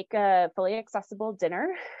would make a fully accessible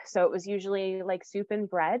dinner. So it was usually like soup and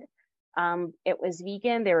bread. It was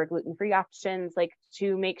vegan. There were gluten-free options, like,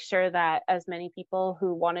 to make sure that as many people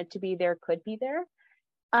who wanted to be there could be there.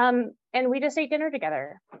 And we just ate dinner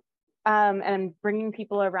together, and bringing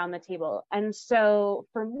people around the table. And so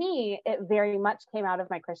for me, it very much came out of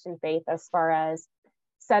my Christian faith as far as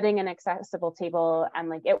setting an accessible table, and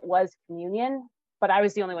like, it was communion, but I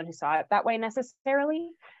was the only one who saw it that way necessarily.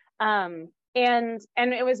 And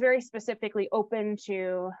it was very specifically open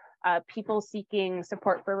to people seeking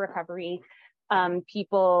support for recovery,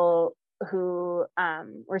 people who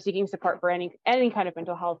were seeking support for any kind of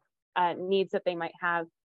mental health needs that they might have,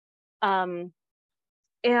 and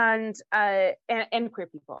queer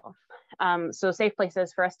people. So safe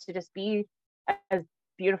places for us to just be as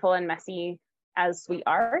beautiful and messy as we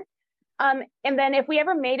are. And then if we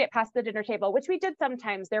ever made it past the dinner table, which we did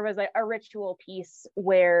sometimes, there was a ritual piece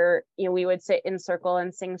where we would sit in circle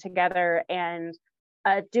and sing together, and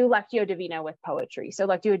do Lectio Divina with poetry. So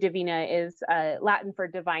Lectio Divina is Latin for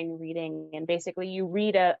divine reading. And basically you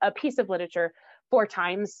read a piece of literature 4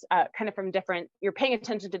 times, kind of from different, you're paying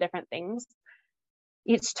attention to different things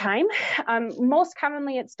each time. Most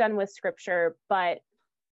commonly it's done with scripture, but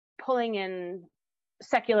pulling in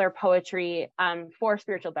secular poetry for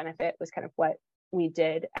spiritual benefit was kind of what we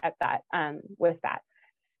did at that, with that,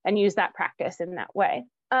 and use that practice in that way.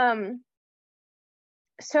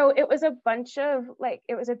 So it was a bunch of like,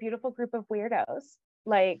 it was a beautiful group of weirdos,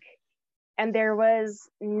 like, and there was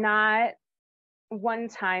not one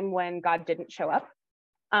time when God didn't show up,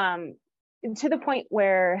 to the point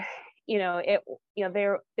where, there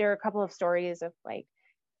are a couple of stories of like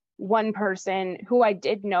one person who I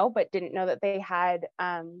did know, but didn't know that they had,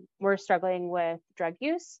 were struggling with drug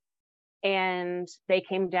use. And they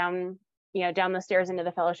came down, down the stairs into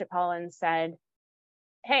the fellowship hall and said,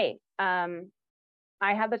 hey,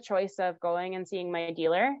 I had the choice of going and seeing my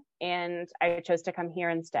dealer, and I chose to come here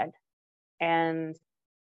instead. And,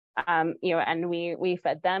 and we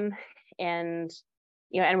fed them, and,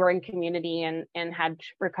 and we're in community and had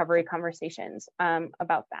recovery conversations,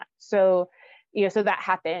 about that. So, so that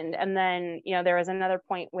happened. And then, there was another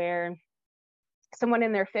point where someone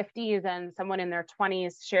in their 50s and someone in their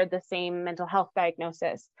 20s shared the same mental health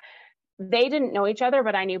diagnosis. They didn't know each other,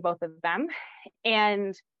 but I knew both of them.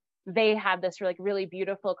 And they had this really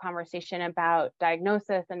beautiful conversation about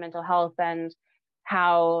diagnosis and mental health and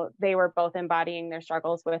how they were both embodying their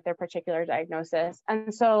struggles with their particular diagnosis.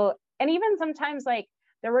 And so, and even sometimes like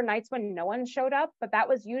there were nights when no one showed up, but that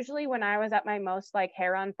was usually when I was at my most like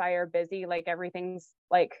hair on fire, busy, like everything's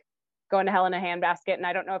like going to hell in a handbasket. And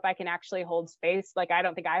I don't know if I can actually hold space. Like, I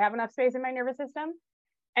don't think I have enough space in my nervous system.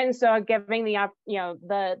 And so giving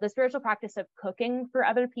the spiritual practice of cooking for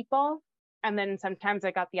other people. And then sometimes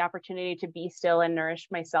I got the opportunity to be still and nourish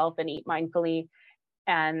myself and eat mindfully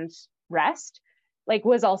and rest, like,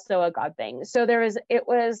 was also a God thing. So it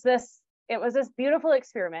was this beautiful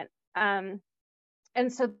experiment. And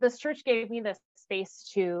so this church gave me this space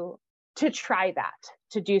to try that,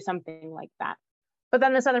 to do something like that. But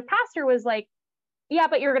then this other pastor was like, yeah,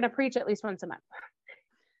 but you're going to preach at least once a month,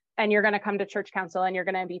 and you're going to come to church council, and you're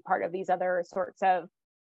going to be part of these other sorts of,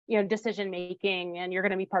 decision making, and you're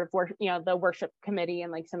going to be part of the worship committee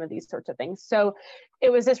and like some of these sorts of things. So it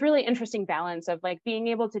was this really interesting balance of like being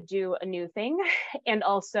able to do a new thing and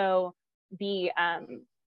also be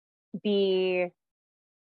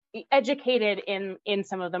educated in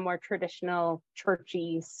some of the more traditional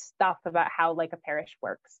churchy stuff about how like a parish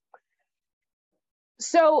works.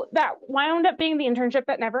 So that wound up being the internship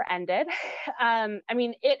that never ended.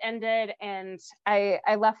 It ended, and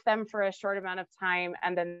I left them for a short amount of time,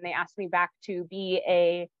 and then they asked me back to be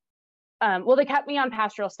they kept me on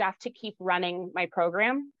pastoral staff to keep running my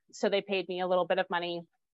program. So they paid me a little bit of money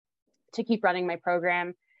to keep running my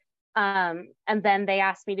program. And then they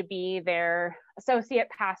asked me to be their associate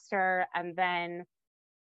pastor. And then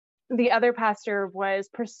the other pastor was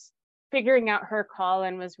figuring out her call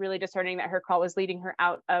and was really discerning that her call was leading her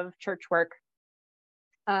out of church work.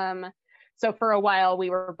 So for a while we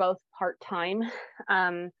were both part-time,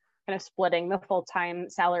 kind of splitting the full-time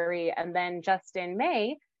salary. And then just in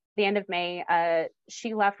May, the end of May,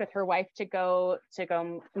 she left with her wife to go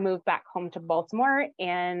move back home to Baltimore.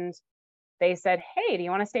 And they said, hey, do you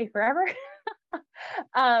want to stay forever?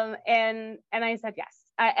 And I said, yes.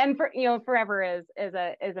 And forever is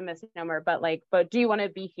a misnomer, but do you want to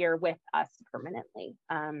be here with us permanently?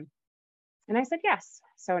 And I said, yes.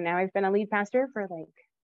 So now I've been a lead pastor for like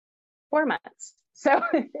 4 months. So,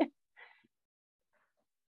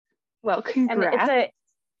 well, congrats.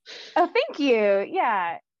 Thank you.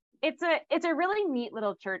 Yeah. It's a really neat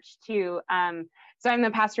little church too. So I'm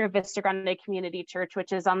the pastor of Vista Grande Community Church,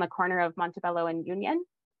 which is on the corner of Montebello and Union.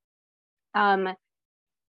 One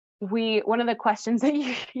of the questions that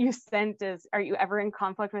you sent is, are you ever in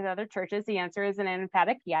conflict with other churches? The answer is an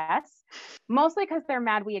emphatic yes, mostly because they're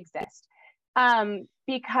mad we exist.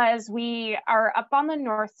 Because we are up on the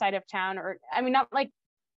north side of town, not like,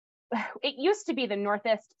 it used to be the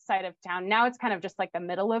northeast side of town. Now it's kind of just like the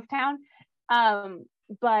middle of town.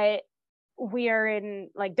 But we are in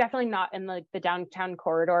definitely not in the downtown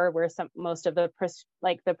corridor where most of the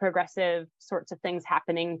progressive sorts of things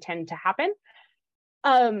happening tend to happen.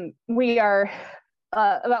 We are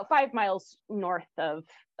about 5 miles north of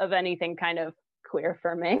anything kind of queer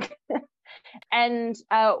affirming. And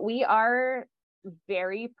we are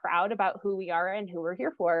very proud about who we are and who we're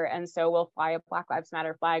here for. And so we'll fly a Black Lives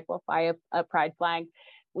Matter flag, we'll fly a pride flag.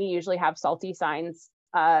 We usually have salty signs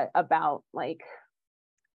about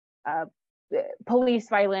police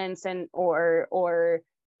violence or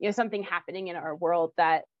something happening in our world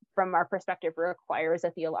that from our perspective requires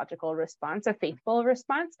a theological response, a faithful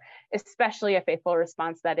response, especially a faithful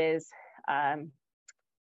response that is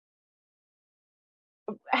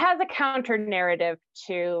has a counter narrative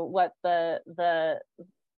to what the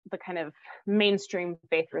kind of mainstream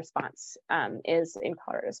faith response is in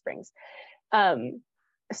Colorado Springs.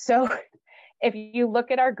 So if you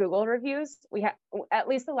look at our Google reviews, we have, at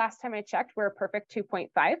least the last time I checked, we're a perfect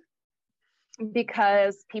 2.5,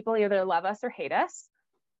 because people either love us or hate us.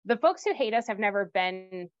 The folks who hate us have never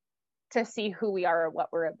been to see who we are or what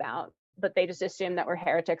we're about, but they just assume that we're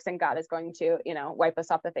heretics and God is going to, wipe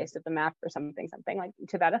us off the face of the map or something like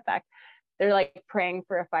to that effect. They're like praying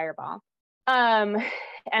for a fireball.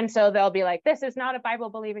 And so they'll be like, this is not a Bible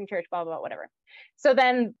believing church, blah, blah, blah, whatever. So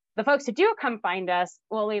then the folks who do come find us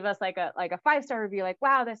will leave us like a 5-star review, like,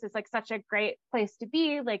 wow, this is like such a great place to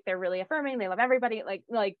be. Like, they're really affirming, they love everybody,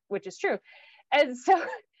 like, which is true. And so,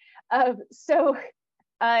 so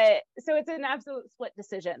it's an absolute split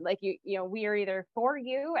decision. Like, we are either for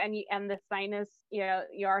you and the sign is,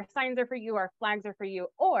 our signs are for you, our flags are for you,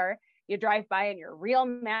 or you drive by and you're real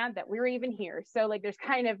mad that we're even here. So like, there's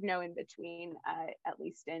kind of no in between, at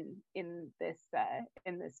least in this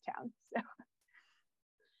town. So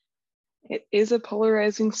it is a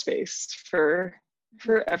polarizing space for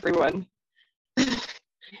everyone.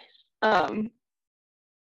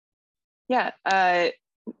 Yeah,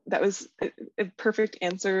 that was a perfect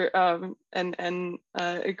answer, and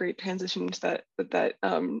a great transition to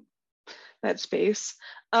that space.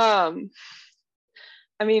 I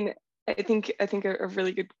mean, I think a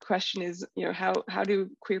really good question is, how do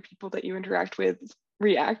queer people that you interact with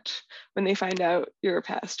react when they find out you're a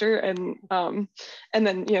pastor? And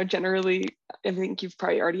then, generally, I think you've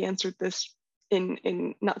probably already answered this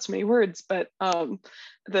in not so many words, but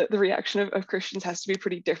the reaction of Christians has to be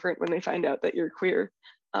pretty different when they find out that you're queer.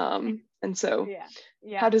 And so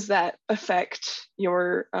yeah. How does that affect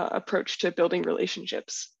your approach to building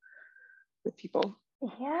relationships with people?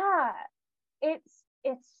 Yeah,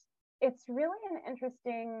 it's really an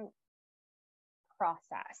interesting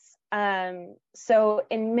process. So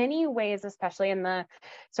in many ways, especially in the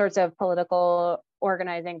sorts of political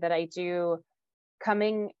organizing that I do,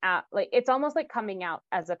 coming out, like, it's almost like coming out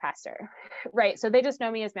as a pastor, right? So they just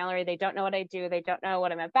know me as Mallory. They don't know what I do. They don't know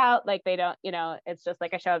what I'm about. Like, they don't, it's just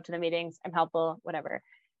like I show up to the meetings, I'm helpful, whatever.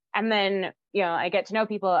 And then, I get to know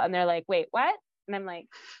people and they're like, wait, what? And I'm like,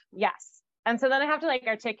 yes. And so then I have to like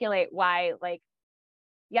articulate why, like,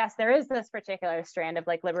 yes, there is this particular strand of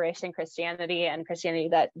like liberation Christianity and Christianity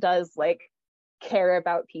that does like care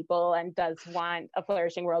about people and does want a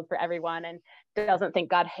flourishing world for everyone and doesn't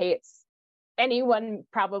think God hates anyone,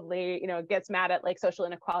 probably, gets mad at like social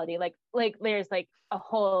inequality. Like there's like a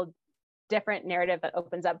whole different narrative that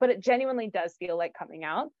opens up, but it genuinely does feel like coming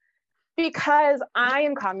out, because I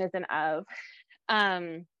am cognizant of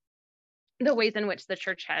the ways in which the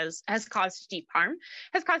church has caused deep harm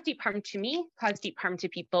to me, caused deep harm to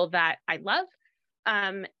people that I love.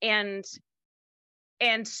 And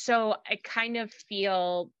so I kind of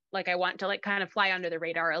feel like I want to like kind of fly under the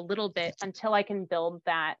radar a little bit until I can build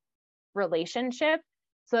that relationship,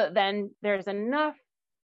 so that then there's enough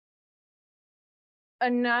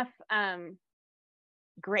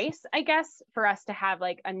grace, I guess, for us to have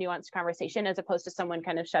like a nuanced conversation, as opposed to someone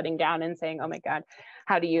kind of shutting down and saying, oh my God,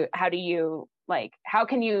 how can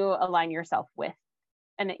you align yourself with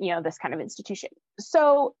this kind of institution?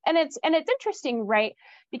 So, and it's interesting, right?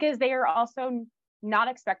 Because they are also not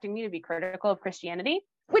expecting me to be critical of Christianity,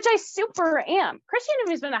 which I super am.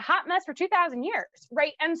 Christianity has been a hot mess for 2,000 years,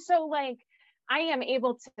 right? And so like, I am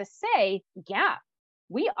able to say, yeah,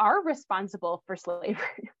 we are responsible for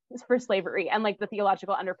slavery and like the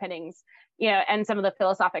theological underpinnings, and some of the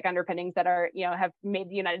philosophic underpinnings that are, have made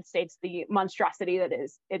the United States the monstrosity that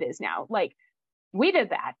it is now. Like, we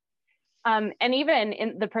did that. And even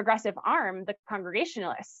in the progressive arm, the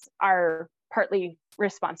Congregationalists are partly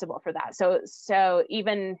responsible for that. So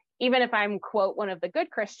even if I'm, quote, one of the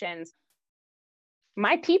good Christians,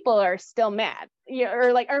 my people are still mad,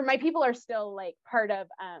 or my people are still like part of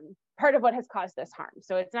what has caused this harm.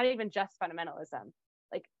 So it's not even just fundamentalism.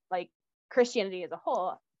 Like Christianity as a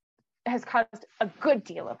whole has caused a good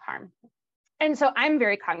deal of harm. And so I'm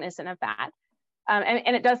very cognizant of that.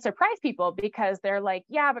 And it does surprise people, because they're like,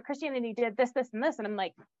 yeah, but Christianity did this, this, and this. And I'm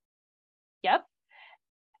like, yep.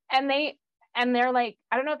 And they're like,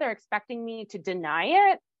 I don't know if they're expecting me to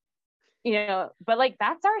deny it, but like,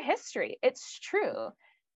 that's our history. It's true.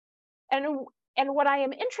 And what I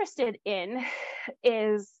am interested in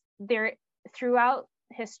is throughout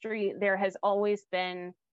history, there has always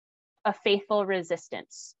been a faithful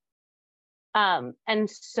resistance And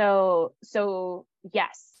so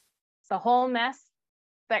yes, the whole mess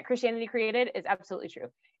that Christianity created is absolutely true.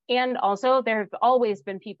 And also there have always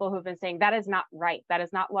been people who've been saying that is not right. That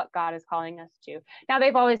is not what God is calling us to. Now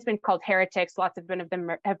they've always been called heretics. Lots of them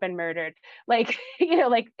have been murdered. Like,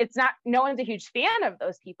 like it's not, no one's a huge fan of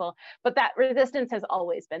those people, but that resistance has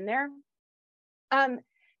always been there. And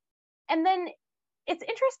then it's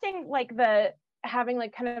interesting, like having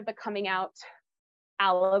like kind of the coming out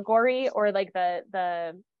allegory or like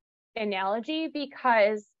the analogy,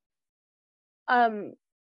 because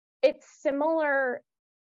it's similar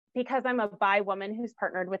because I'm a bi woman who's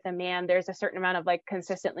partnered with a man. There's a certain amount of like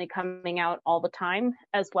consistently coming out all the time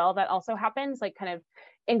as well that also happens, like kind of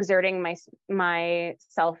exerting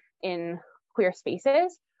myself in queer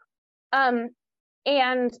spaces. And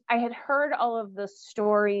I had heard all of the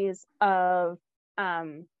stories of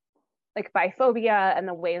like biphobia and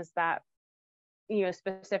the ways that,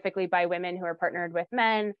 specifically by women who are partnered with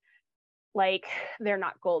men, like they're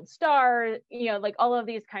not gold star, like all of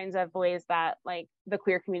these kinds of ways that like the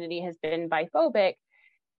queer community has been biphobic.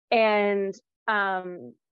 And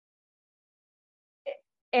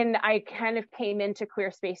I kind of came into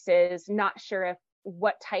queer spaces not sure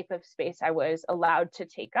what type of space I was allowed to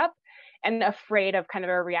take up, and afraid of kind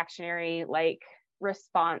of a reactionary like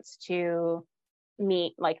response to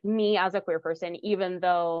me as a queer person, even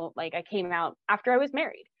though like I came out after I was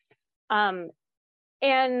married. And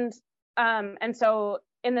so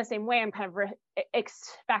in the same way, I'm kind of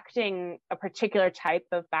expecting a particular type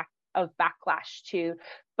of backlash to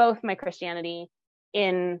both my Christianity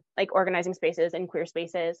in like organizing spaces and queer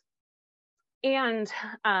spaces, and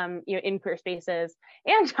in queer spaces,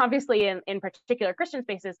 and obviously in particular Christian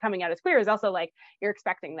spaces. Coming out as queer is also like you're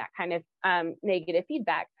expecting that kind of negative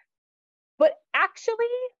feedback. But actually,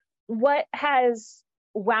 what has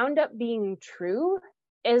wound up being true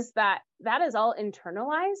is that is all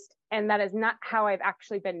internalized, and that is not how I've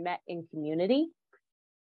actually been met in community.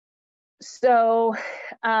 So,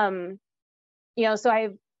 there's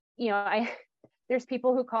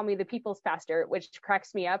people who call me the people's pastor, which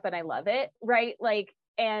cracks me up, and I love it, right? Like,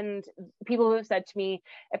 and people who have said to me,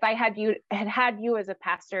 if I had you as a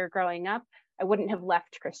pastor growing up, I wouldn't have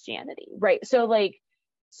left Christianity, right?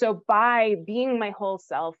 So by being my whole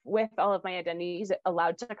self with all of my identities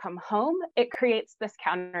allowed to come home, it creates this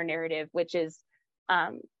counter narrative, which is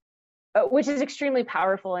extremely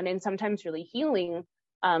powerful and sometimes really healing,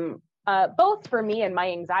 both for me and my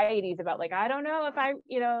anxieties about like, I don't know if I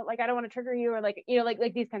don't want to trigger you, or like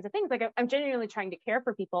these kinds of things. Like I'm genuinely trying to care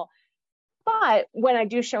for people. But when I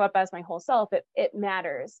do show up as my whole self, it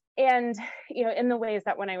matters. And, in the ways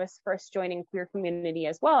that when I was first joining queer community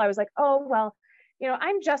as well, I was like, oh, well,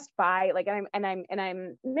 I'm just bi, like, I'm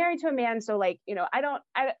married to a man. So like, I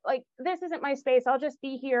like, this isn't my space. I'll just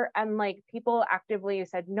be here. And like, people actively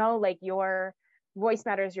said, no, like your voice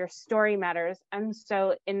matters, your story matters. And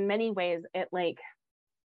so in many ways, it like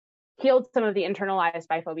healed some of the internalized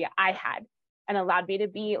biphobia I had, and allowed me to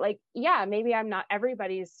be like, yeah, maybe I'm not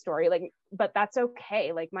everybody's story, like, but that's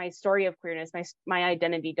okay. Like my story of queerness, my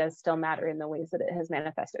identity does still matter in the ways that it has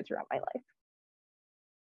manifested throughout my life.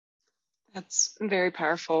 That's very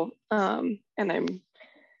powerful. And I'm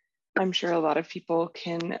sure a lot of people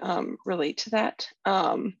can relate to that.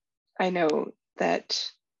 I know that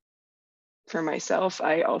for myself,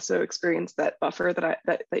 I also experienced that buffer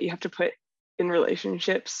that you have to put in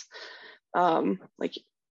relationships. Like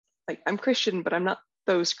I'm Christian, but I'm not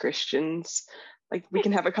those Christians. Like we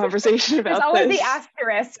can have a conversation about There's always this. the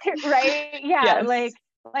asterisk, right? Yeah, yes.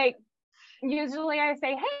 like usually I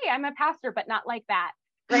say, hey, I'm a pastor, but not like that.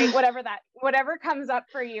 Right, whatever comes up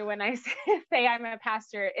for you when I say I'm a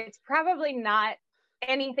pastor, it's probably not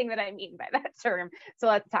anything that I mean by that term. So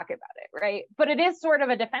let's talk about it, right? But it is sort of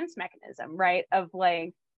a defense mechanism, right? Of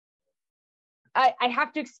like, I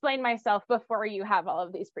have to explain myself before you have all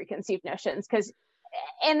of these preconceived notions,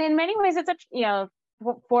 and in many ways, it's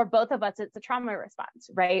for both of us, it's a trauma response,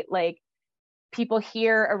 right? Like people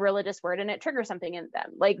hear a religious word and it triggers something in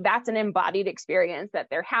them. Like that's an embodied experience that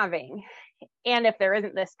they're having. And if there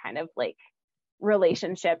isn't this kind of like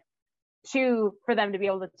relationship for them to be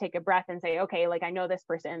able to take a breath and say, okay, like I know this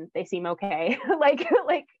person, they seem okay. like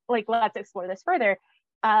let's explore this further.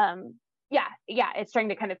 Yeah, it's trying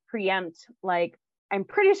to kind of preempt, like, I'm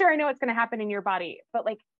pretty sure I know what's going to happen in your body, but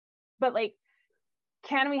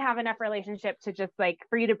can we have enough relationship to just like,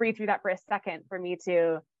 for you to breathe through that for a second, for me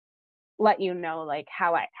to let you know like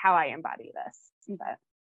how I embody this. But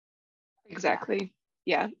exactly.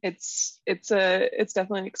 Yeah, it's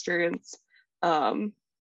definitely an experience. But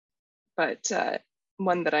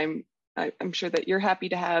one that I'm sure that you're happy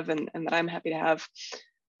to have, and that I'm happy to have.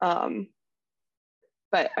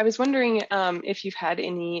 But I was wondering if you've had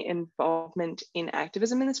any involvement in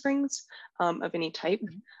activism in the Springs of any type,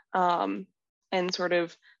 and sort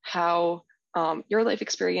of how your life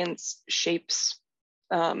experience shapes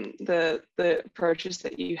the approaches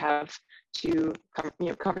that you have to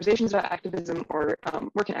conversations about activism or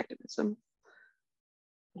work in activism.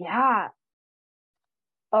 Yeah.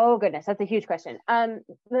 Oh goodness, that's a huge question.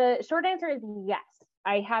 The short answer is yes.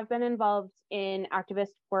 I have been involved in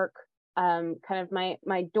activist work. Kind of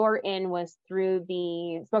my door in was through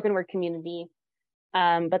the spoken word community,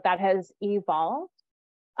 but that has evolved.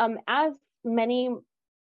 As many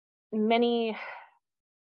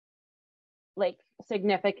like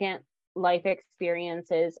significant life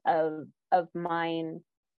experiences of mine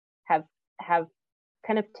have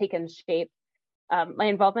kind of taken shape. My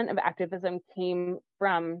involvement of activism came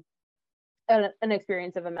from an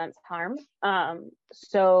experience of immense harm.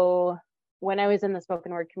 So when I was in the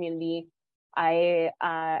spoken word community, I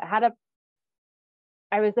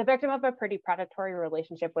was the victim of a pretty predatory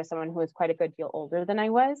relationship with someone who was quite a good deal older than I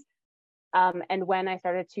was. And when I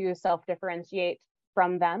started to self-differentiate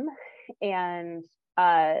from them and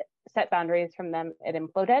set boundaries from them, it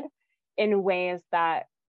imploded in ways that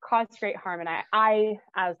caused great harm. And I,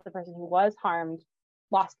 as the person who was harmed,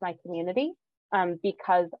 lost my community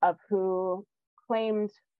because of who claimed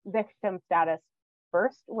victim status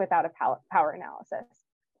first without a power analysis.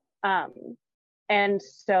 And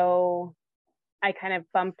so I kind of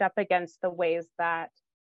bumped up against the ways that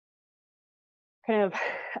kind of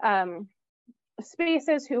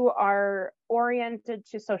spaces who are oriented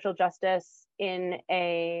to social justice in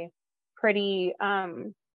a pretty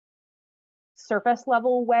surface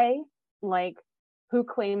level way, like who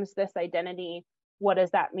claims this identity, what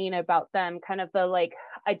does that mean about them, kind of the like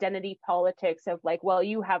identity politics of like, well,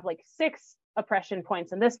 you have like 6 oppression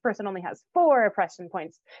points and this person only has 4 oppression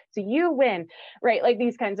points, so you win, right? Like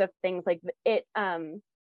these kinds of things, like it and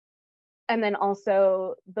then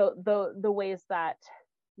also the ways that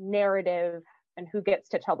narrative and who gets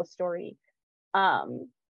to tell the story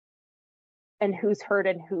and who's heard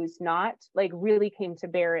and who's not, like really came to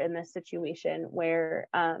bear in this situation where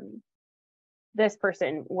this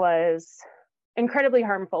person was incredibly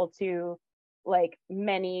harmful to like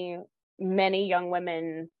many young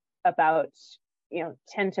women about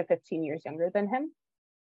 10 to 15 years younger than him,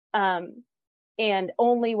 and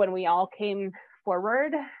only when we all came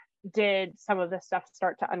forward did some of this stuff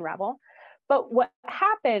start to unravel. But what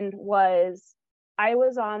happened was I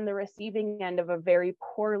was on the receiving end of a very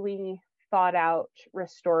poorly thought out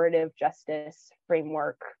restorative justice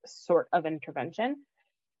framework sort of intervention.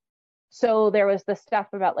 So there was the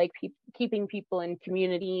stuff about like keeping people in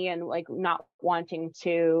community and like not wanting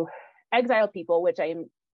to exile people, which I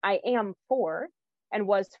am for and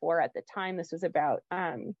was for at the time. This was about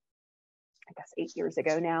I guess 8 years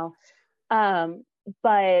ago now.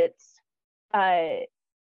 But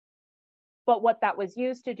what that was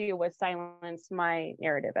used to do was silence my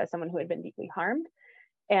narrative as someone who had been deeply harmed.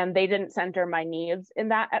 And they didn't center my needs in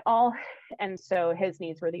that at all. And so his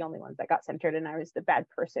needs were the only ones that got centered. And I was the bad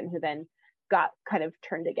person who then got kind of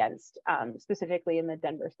turned against, specifically in the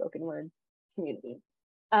Denver spoken word community.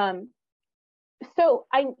 So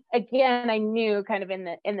I knew kind of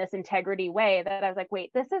in this integrity way that I was like,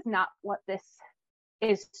 wait, this is not what this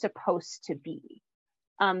is supposed to be.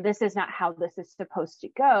 This is not how this is supposed to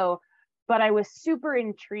go. But I was super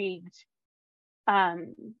intrigued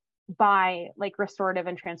by like restorative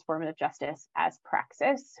and transformative justice as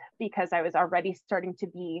praxis, because I was already starting to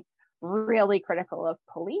be really critical of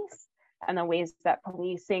police and the ways that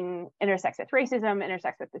policing intersects with racism,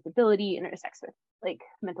 intersects with disability, intersects with like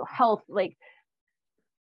mental health. Like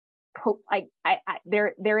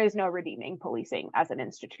there is no redeeming policing as an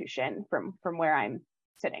institution from where I'm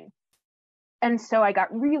sitting. And so I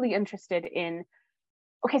got really interested in,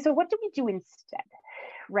 okay, so what do we do instead,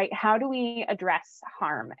 right? How do we address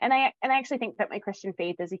harm? And I actually think that my Christian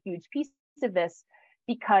faith is a huge piece of this,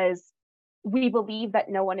 because we believe that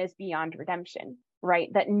no one is beyond redemption,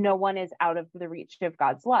 right? That no one is out of the reach of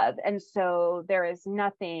God's love. And so there is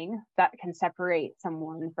nothing that can separate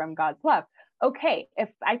someone from God's love. Okay, if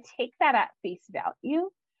I take that at face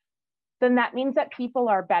value, then that means that people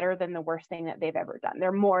are better than the worst thing that they've ever done.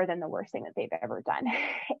 They're more than the worst thing that they've ever done.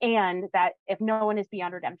 And that if no one is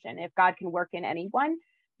beyond redemption, if God can work in anyone,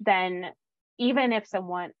 then even if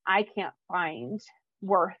I can't find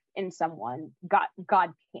worth in someone,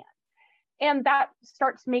 God can. And that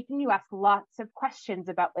starts making you ask lots of questions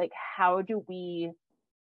about like, how do we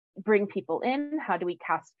bring people in? How do we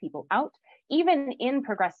cast people out? Even in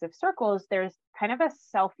progressive circles, there's kind of a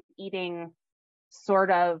self-eating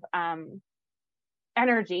sort of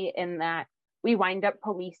energy in that we wind up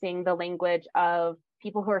policing the language of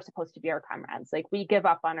people who are supposed to be our comrades. Like, we give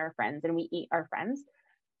up on our friends and we eat our friends.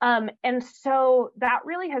 And so that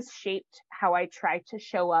really has shaped how I try to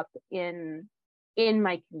show up in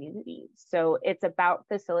my community. So it's about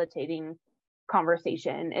facilitating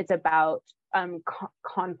conversation. It's about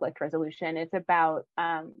conflict resolution. It's about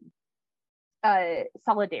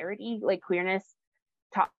solidarity. Like, queerness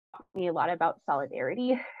taught me a lot about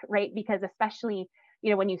solidarity, right? Because especially,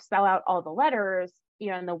 when you spell out all the letters,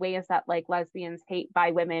 and the ways that like lesbians hate bi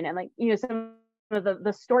women, and like, some of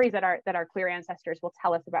the stories that our queer ancestors will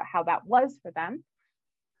tell us about how that was for them.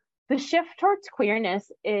 The shift towards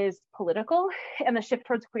queerness is political, and the shift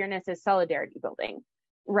towards queerness is solidarity building,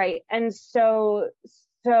 right? And so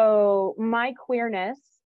my queerness,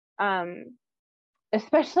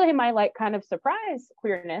 especially my like kind of surprise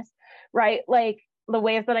queerness, right? Like, the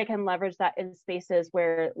ways that I can leverage that in spaces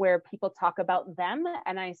where people talk about them,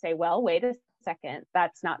 and I say, well, wait a second,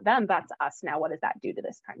 that's not them, that's us. Now, what does that do to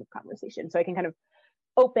this kind of conversation? So I can kind of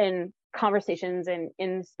open conversations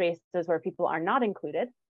in spaces where people are not included.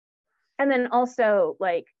 And then also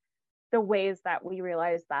like the ways that we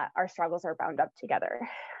realize that our struggles are bound up together,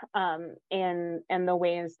 and the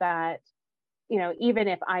ways that, even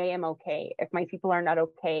if I am okay, if my people are not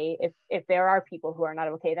okay, if there are people who are not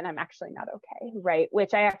okay, then I'm actually not okay, right?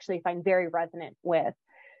 Which I actually find very resonant with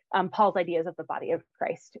Paul's ideas of the body of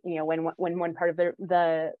Christ. When one part of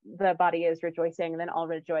the body is rejoicing, then all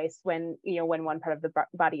rejoice. When one part of the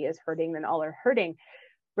body is hurting, then all are hurting,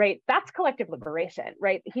 right? That's collective liberation,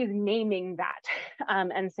 right? He's naming that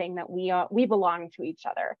and saying that we belong to each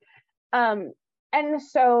other. And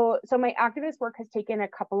so my activist work has taken a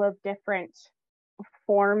couple of different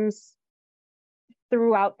forms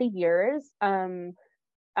throughout the years,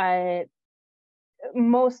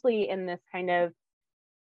 mostly in this kind of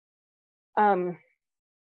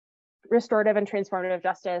restorative and transformative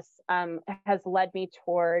justice has led me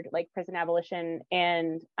toward like prison abolition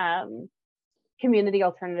and community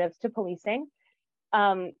alternatives to policing.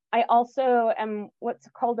 I also am what's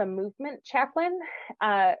called a movement chaplain,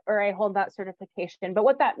 or I hold that certification. But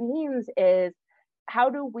what that means is,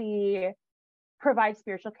 how do we provide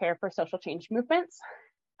spiritual care for social change movements?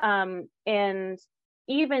 And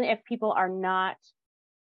even if people are not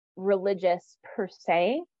religious per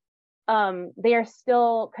se, they are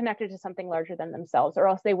still connected to something larger than themselves, or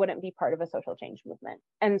else they wouldn't be part of a social change movement.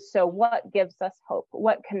 And so what gives us hope?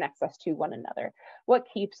 What connects us to one another? What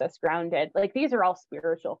keeps us grounded? Like, these are all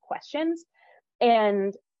spiritual questions.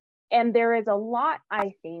 And there is a lot,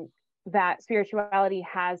 I think, that spirituality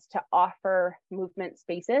has to offer movement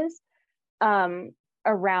spaces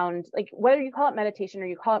around, like, whether you call it meditation or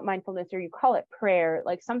you call it mindfulness or you call it prayer,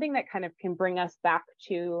 like something that kind of can bring us back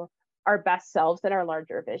to our best selves and our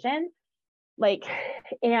larger vision. Like,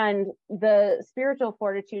 and the spiritual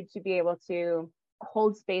fortitude to be able to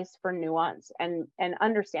hold space for nuance and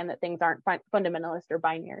understand that things aren't fundamentalist or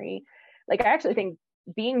binary. Like, I actually think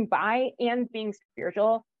being bi and being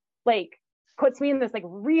spiritual, like, puts me in this like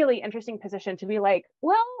really interesting position to be like,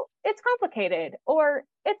 well, it's complicated, or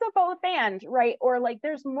it's a both and, right? Or like,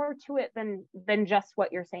 there's more to it than just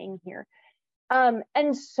what you're saying here.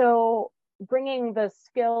 And so bringing the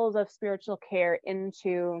skills of spiritual care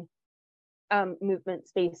into movement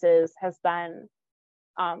spaces has been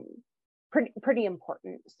pretty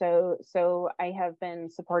important. So I have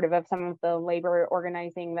been supportive of some of the labor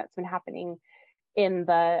organizing that's been happening in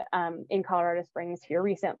Colorado Springs here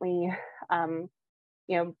recently.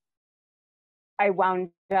 I wound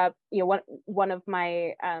up, one of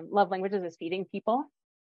my love languages is feeding people,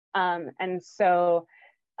 and so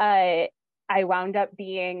I wound up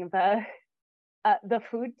being the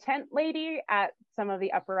food tent lady at some of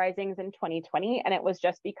the uprisings in 2020. And it was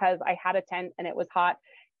just because I had a tent and it was hot,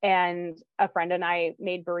 and a friend and I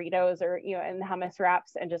made burritos or, and hummus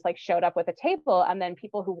wraps, and just like showed up with a table. And then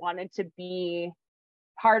people who wanted to be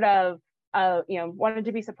part of, wanted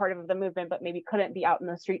to be supportive of the movement, but maybe couldn't be out in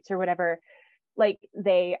the streets or whatever, like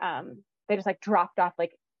they just like dropped off.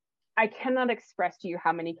 Like, I cannot express to you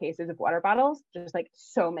how many cases of water bottles, just like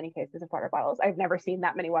so many cases of water bottles. I've never seen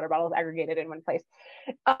that many water bottles aggregated in one place.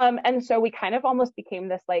 And so we kind of almost became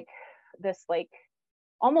this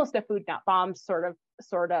almost a food not bomb sort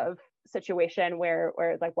of situation where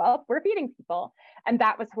it's like, well, we're feeding people. And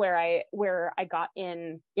that was where I got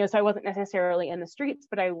in, so I wasn't necessarily in the streets,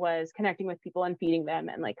 but I was connecting with people and feeding them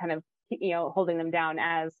and like kind of, holding them down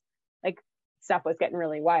as like stuff was getting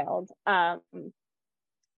really wild.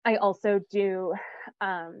 I also do,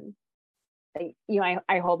 I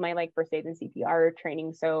hold my like first aid and CPR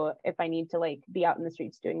training. So if I need to like be out in the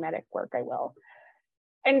streets doing medic work, I will.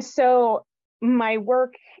 And so my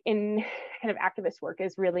work in kind of activist work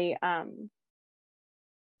is really,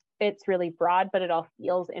 it's really broad, but it all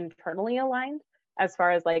feels internally aligned as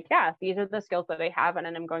far as like, yeah, these are the skills that I have, and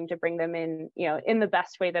I'm going to bring them in, you know, in the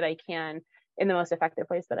best way that I can, in the most effective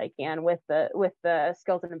ways that I can, with the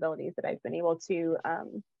skills and abilities that I've been able to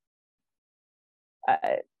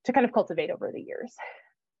kind of cultivate over the years.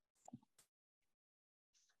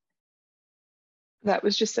 That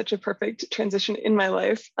was just such a perfect transition in my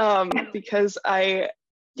life, because I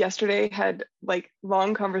yesterday had like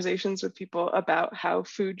long conversations with people about how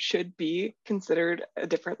food should be considered a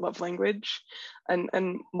different love language, and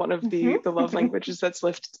one of the love languages that's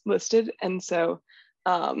listed. And so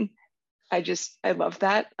I love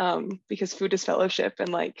that, because food is fellowship, and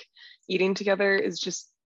like eating together is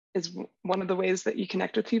one of the ways that you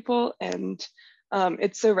connect with people. And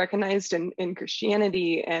it's so recognized in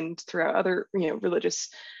Christianity and throughout other, you know, religious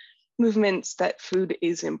movements that food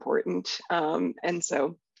is important. And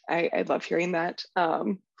so I love hearing that.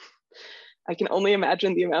 I can only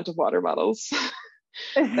imagine the amount of water bottles.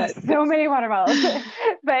 So many water bottles.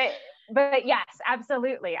 but yes,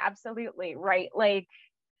 absolutely, right. Like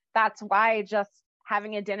that's why just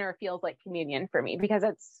having a dinner feels like communion for me, because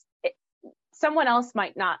someone else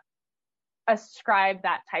might not ascribe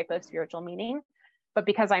that type of spiritual meaning, but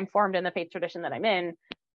because I'm formed in the faith tradition that I'm in,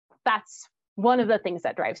 that's one of the things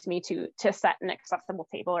that drives me to set an accessible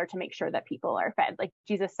table, or to make sure that people are fed. Like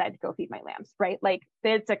Jesus said, go feed my lambs, right? Like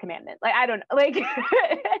it's a commandment. Like, I don't know, like,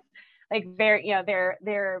 like very, you know,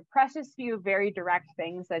 they're precious few, very direct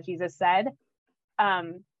things that Jesus said.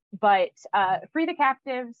 But free the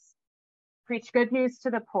captives, preach good news to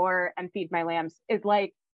the poor, and feed my lambs is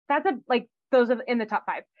like, those are in the top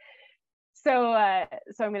 5. So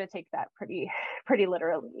I'm going to take that pretty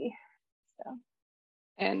literally. So.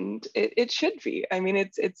 And it should be. I mean,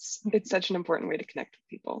 it's such an important way to connect with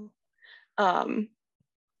people. I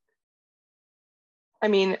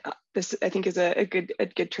mean, this I think is a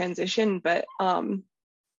good transition. But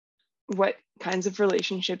what kinds of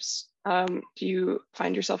relationships do you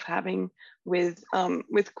find yourself having with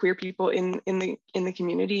queer people in the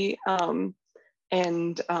community,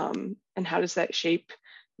 and how does that shape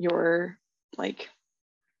your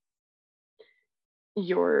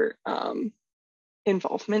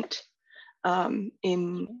involvement in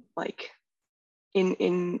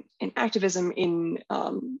activism in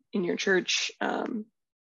your church,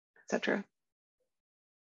 etc.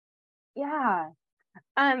 Yeah.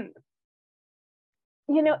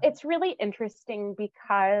 You know, it's really interesting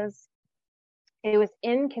because it was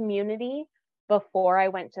in community before I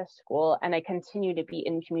went to school, and I continue to be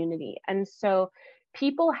in community. And so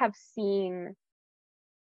people have seen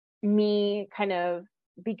me kind of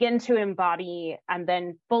begin to embody and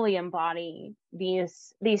then fully embody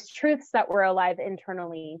these truths that were alive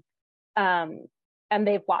internally, and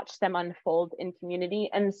they've watched them unfold in community.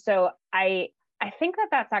 And so I think that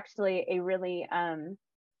that's actually a really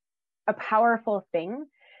a powerful thing,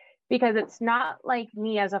 because it's not like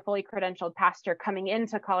me as a fully credentialed pastor coming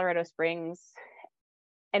into Colorado Springs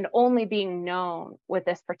and only being known with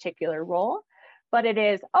this particular role, but it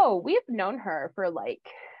is, oh, we've known her for like,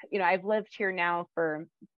 you know, I've lived here now for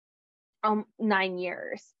 9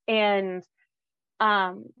 years. And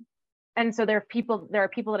so there are people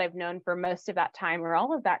that I've known for most of that time, or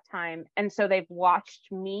all of that time. And so they've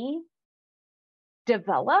watched me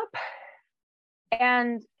develop.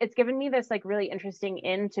 And it's given me this like really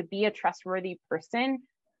interesting to be a trustworthy person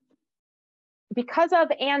because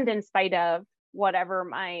of, and in spite of, whatever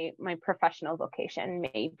my professional vocation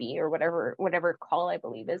may be, or whatever call I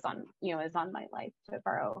believe is on my life, to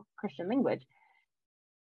borrow Christian language.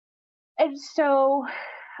 And so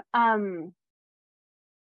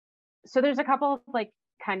so there's a couple of like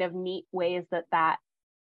kind of neat ways that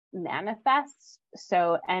manifests.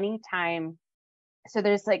 So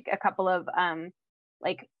there's like a couple of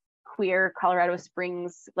like queer Colorado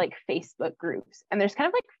Springs like Facebook groups, and there's kind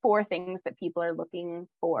of like 4 things that people are looking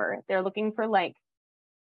for. They're looking for like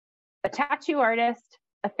a tattoo artist,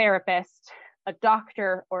 a therapist, a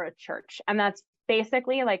doctor, or a church. And that's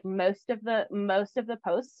basically like most of the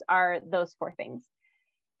posts are those 4 things.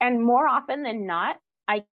 And more often than not,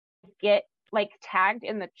 I get like tagged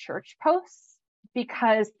in the church posts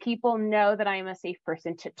because people know that I'm a safe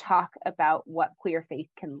person to talk about what queer faith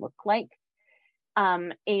can look like.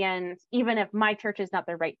 And even if my church is not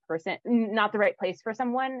the right place for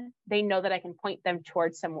someone, they know that I can point them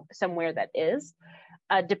towards somewhere that is,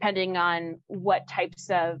 depending on what type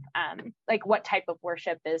of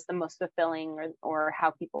worship is the most fulfilling, or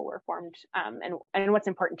how people were formed, and what's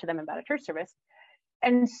important to them about a church service.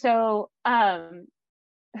 And so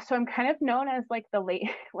so I'm kind of known as like the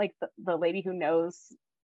lady who knows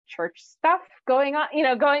church stuff going on,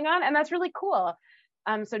 and that's really cool.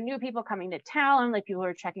 So new people coming to town, like people who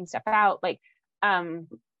are checking stuff out, like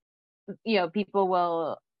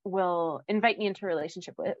people will invite me into a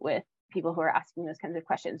relationship with people who are asking those kinds of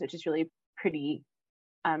questions, which is really pretty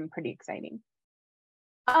exciting.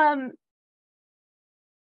 And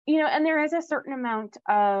there is a certain amount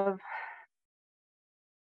of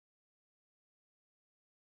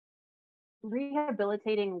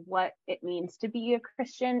rehabilitating what it means to be a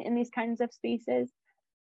Christian in these kinds of spaces.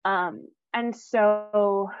 And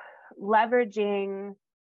so leveraging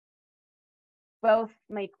both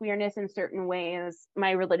my queerness in certain ways, my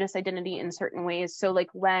religious identity in certain ways. So like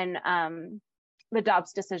when the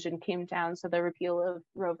Dobbs decision came down, so the repeal of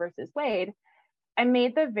Roe versus Wade, I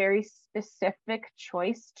made the very specific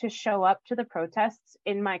choice to show up to the protests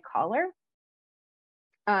in my collar.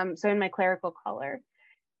 So in my clerical collar,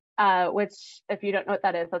 which if you don't know what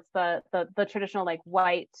that is, that's the traditional like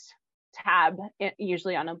white tab,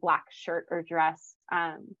 usually on a black shirt or dress,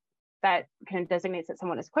 that kind of designates that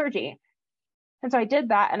someone is clergy. And so I did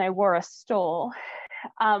that, and I wore a stole.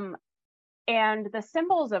 And the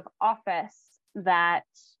symbols of office that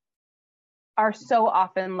are so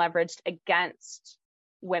often leveraged against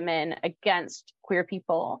women, against queer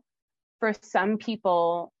people, for some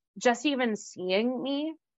people, just even seeing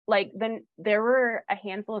me, like then there were a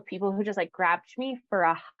handful of people who just like grabbed me for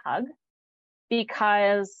a hug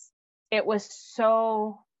because it was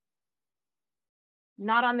so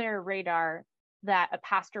not on their radar that a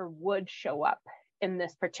pastor would show up in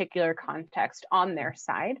this particular context on their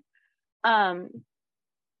side.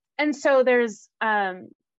 And so there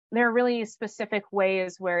are really specific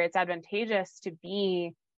ways where it's advantageous to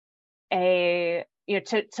be to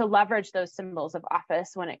leverage those symbols of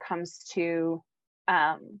office when it comes to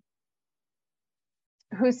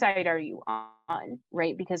whose side are you on,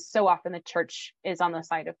 right? Because so often the church is on the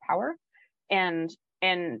side of power, and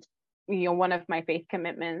one of my faith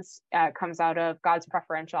commitments comes out of God's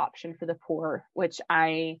preferential option for the poor, which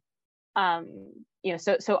I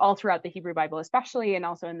so all throughout the Hebrew Bible especially, and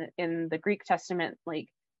also in the Greek Testament, like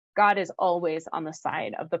God is always on the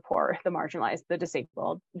side of the poor, the marginalized, the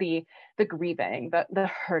disabled, the grieving, the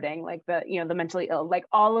hurting, like the mentally ill, like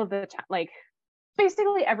all of the time, like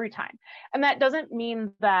basically every time. And that doesn't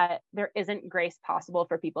mean that there isn't grace possible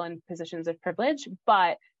for people in positions of privilege,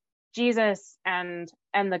 but Jesus and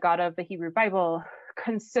the God of the Hebrew Bible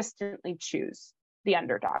consistently choose the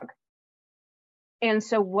underdog. And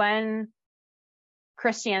so when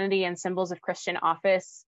Christianity and symbols of Christian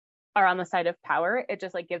office are on the side of power, it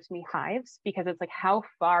just like gives me hives, because it's like, how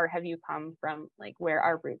far have you come from like where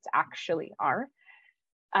our roots actually are?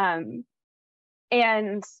 And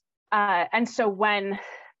so when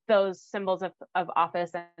those symbols of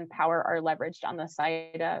office and power are leveraged on the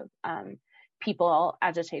side of people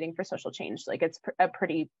agitating for social change, like it's a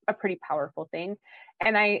pretty powerful thing.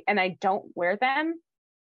 And I don't wear them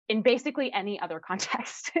in basically any other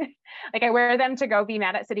context. Like I wear them to go be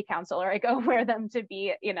mad at city council, or I go wear them to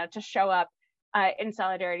be, to show up in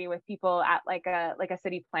solidarity with people at like a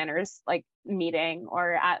city planners like meeting,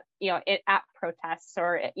 or at at protests,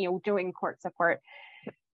 or doing court support,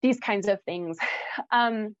 these kinds of things.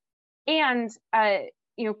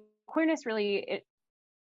 Queerness really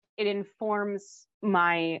it informs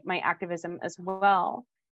my activism as well,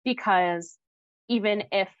 because even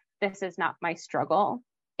if this is not my struggle,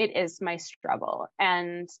 it is my struggle.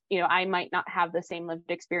 And, I might not have the same lived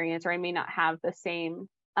experience, or I may not have the same,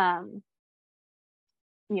 the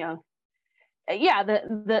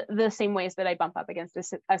same ways that I bump up against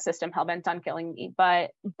a system hell-bent on killing me.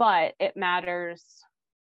 But it matters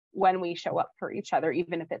when we show up for each other,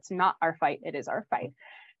 even if it's not our fight, it is our fight.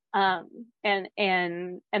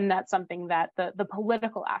 And that's something that the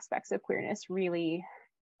political aspects of queerness really,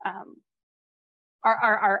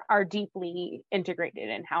 are deeply integrated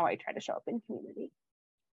in how I try to show up in community.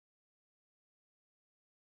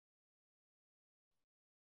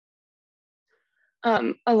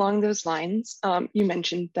 Along those lines, you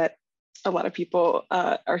mentioned that a lot of people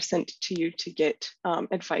are sent to you to get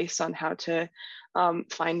advice on how to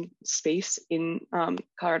find space in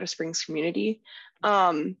Colorado Springs community.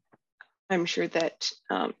 I'm sure that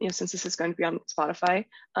since this is going to be on Spotify,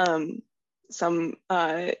 some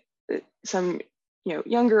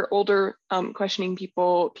younger, older, questioning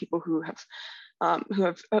people who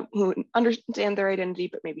understand their identity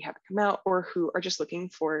but maybe haven't come out, or who are just looking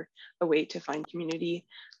for a way to find community.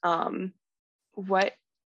 What,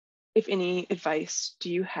 if any, advice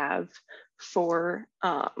do you have for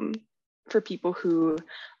people who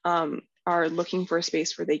are looking for a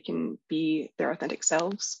space where they can be their authentic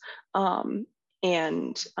selves,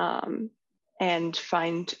 and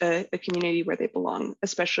find a community where they belong,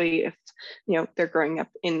 especially if they're growing up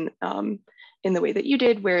in the way that you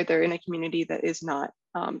did, where they're in a community that is not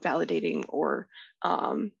validating or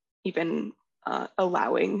even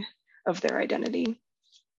allowing of their identity.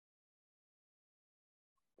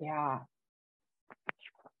 Yeah.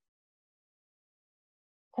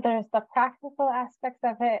 So there's the practical aspects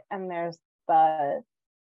of it, and there's the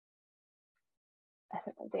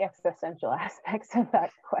existential aspects of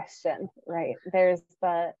that question, right? There's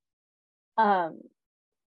the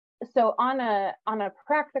so on a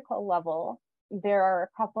practical level, there are a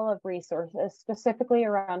couple of resources specifically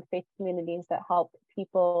around faith communities that help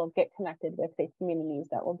people get connected with faith communities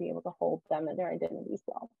that will be able to hold them and their identities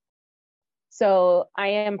well. So I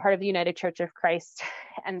am part of the United Church of Christ,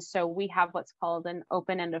 and so we have what's called an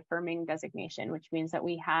open and affirming designation, which means that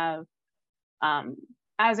we have,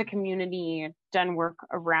 as a community, done work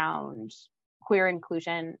around queer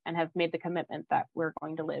inclusion and have made the commitment that we're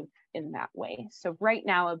going to live in that way. So right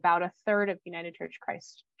now, about a third of United Church of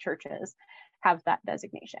Christ churches have that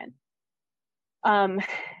designation.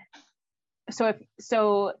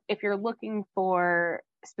 So if you're looking for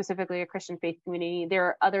specifically a Christian faith community, there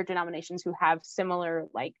are other denominations who have similar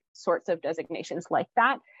sorts of designations like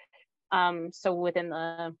that. So within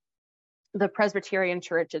the Presbyterian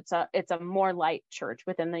church, it's a more light church.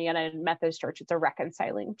 Within the United Methodist Church, it's a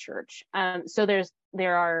reconciling church. So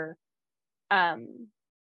there are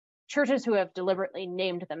churches who have deliberately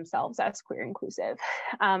named themselves as queer inclusive.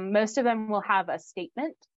 Most of them will have a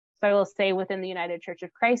statement. So I will say within the United Church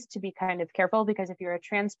of Christ to be kind of careful, because if you're a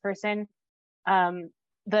trans person,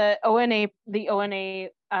 the ONA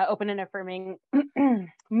Open and Affirming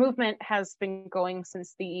movement has been going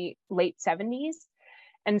since the late 70s.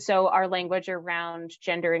 And so our language around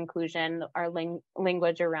gender inclusion, our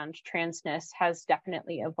language around transness has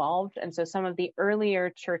definitely evolved. And so some of the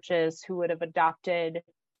earlier churches who would have adopted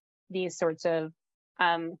these sorts of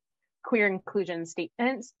queer inclusion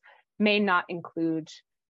statements may not include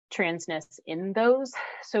transness in those.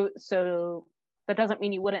 So that doesn't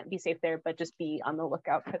mean you wouldn't be safe there, but just be on the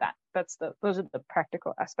lookout for that. Those are the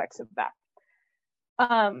practical aspects of that.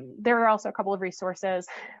 There are also a couple of resources.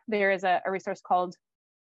 There is a resource called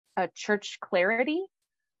Church Clarity,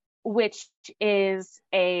 which is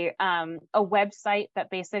a website that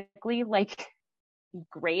basically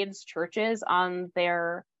grades churches on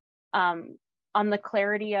their on the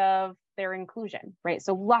clarity of their inclusion, right?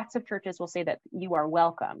 So lots of churches will say that you are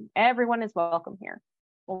welcome. Everyone is welcome here.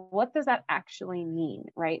 Well, what does that actually mean,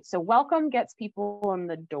 right? So welcome gets people in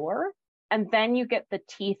the door, and then you get the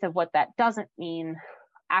teeth of what that doesn't mean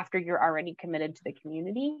after you're already committed to the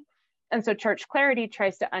community. And so Church Clarity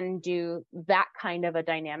tries to undo that kind of a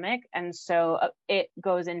dynamic. And so it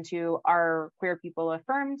goes into, are queer people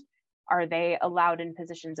affirmed? Are they allowed in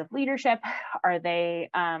positions of leadership? Are they,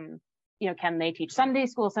 can they teach Sunday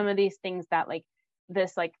school? Some of these things that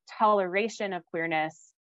this toleration of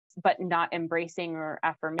queerness, but not embracing or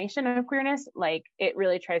affirmation of queerness, it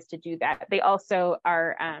really tries to do that. They also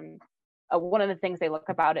are, one of the things they look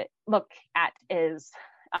at is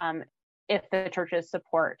if the churches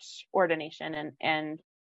support ordination and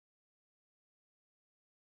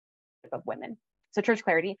of women. So Church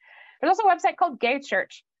Clarity. There's also a website called Gay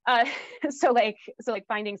Church. So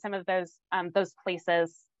finding some of those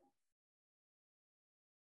places.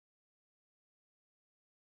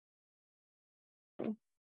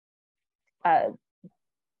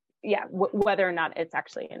 Whether or not it's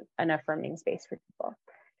actually an affirming space for people.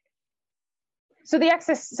 So that's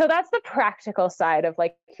the practical side of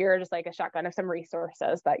here are just a shotgun of some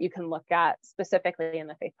resources that you can look at specifically in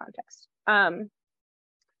the faith context.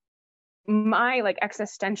 My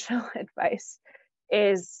existential advice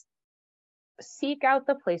is seek out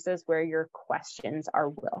the places where your questions are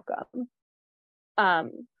welcome.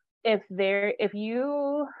 If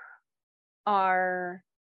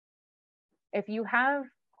you have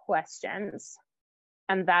questions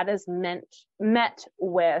and that is met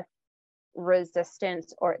with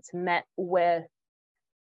resistance, or it's met with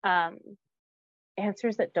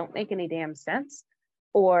answers that don't make any damn sense,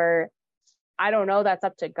 or I don't know, that's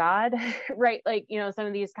up to God, right? Some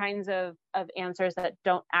of these kinds of answers that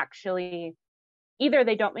don't actually, either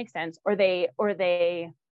they don't make sense or they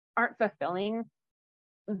aren't fulfilling.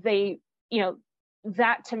 That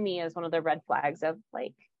to me is one of the red flags of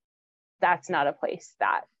that's not a place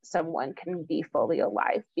that someone can be fully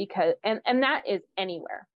alive, because and that is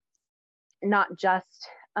anywhere, not just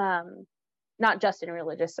in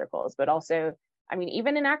religious circles, but also I mean,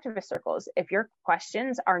 even in activist circles, if your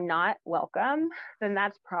questions are not welcome, then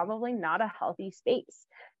that's probably not a healthy space,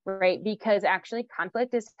 right? Because actually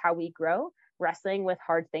conflict is how we grow. Wrestling with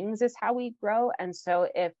hard things is how we grow. And so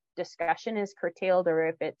if discussion is curtailed, or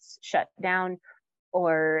if it's shut down,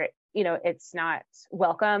 or, you know, it's not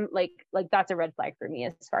welcome, like that's a red flag for me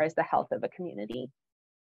as far as the health of a community.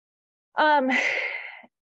 And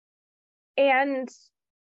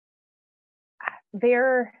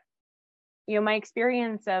there, you know, my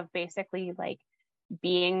experience of basically like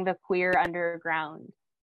being the queer underground,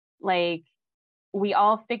 like we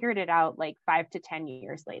all figured it out like 5 to 10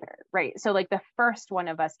 years later, right? So like the first one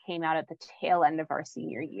of us came out at the tail end of our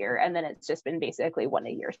senior year, and then it's just been basically 1 a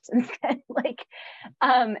year since then. Like,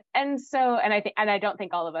 and I don't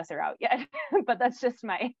think all of us are out yet, but that's just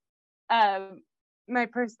my my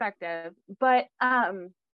perspective. But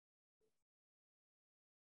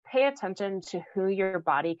pay attention to who your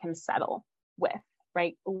body can settle with,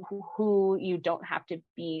 right? Who you don't have to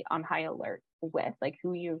be on high alert with, like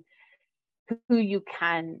who you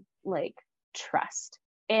can like trust.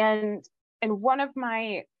 And one of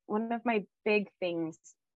my big things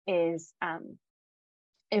is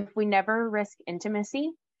if we never risk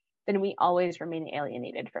intimacy, then we always remain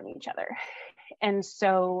alienated from each other. And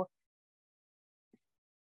so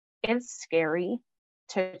it's scary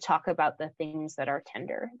to talk about the things that are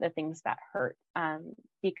tender, the things that hurt,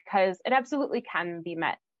 because it absolutely can be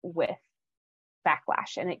met with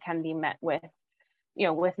backlash, and it can be met with, you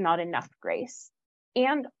know, with not enough grace.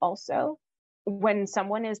 And also, when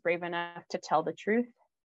someone is brave enough to tell the truth,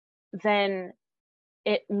 then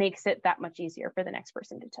it makes it that much easier for the next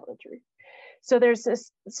person to tell the truth. So there's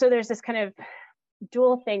this kind of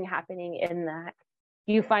dual thing happening, in that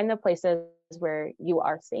you find the places where you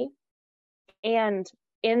are safe, and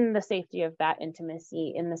in the safety of that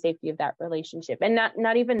intimacy, in the safety of that relationship, and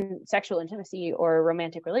not even sexual intimacy or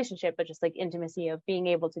romantic relationship, but just like intimacy of being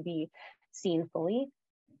able to be seen fully,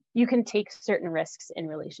 you can take certain risks in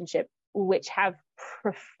relationship, which have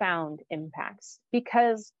profound impacts,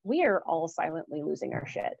 because we are all silently losing our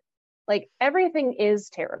shit. Like everything is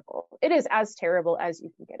terrible. It is as terrible as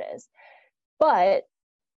you think it is. But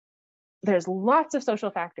there's lots of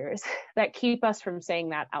social factors that keep us from saying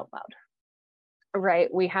that out loud.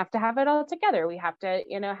 Right? We have to have it all together. We have to,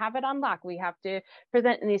 you know, have it on lock. We have to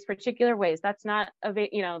present in these particular ways. That's not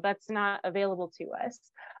available to us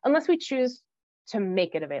unless we choose to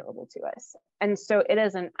make it available to us. And so it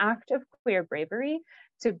is an act of queer bravery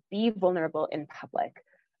to be vulnerable in public.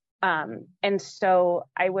 And so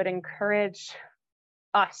I would encourage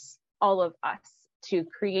us, all of us, to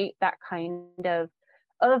create that kind of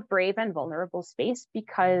brave and vulnerable space,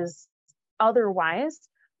 because otherwise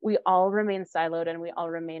we all remain siloed and we all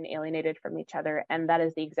remain alienated from each other. And that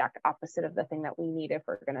is the exact opposite of the thing that we need if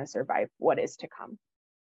we're going to survive what is to come.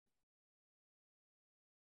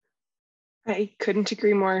 I couldn't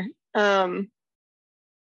agree more.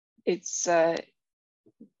 It's the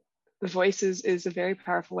voice is a very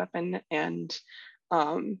powerful weapon, and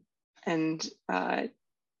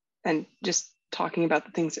just talking about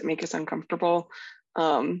the things that make us uncomfortable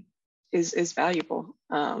is valuable,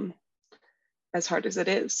 as hard as it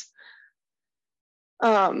is.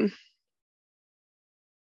 On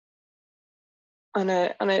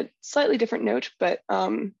a slightly different note, but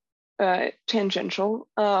tangential,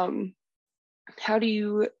 how do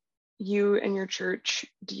you and your church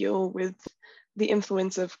deal with the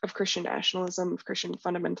influence of Christian nationalism, of Christian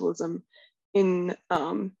fundamentalism in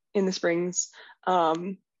the Springs, and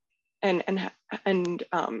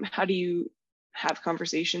how do you have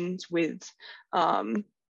conversations with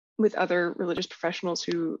other religious professionals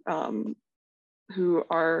who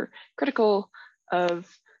are critical of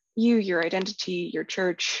you, your identity, your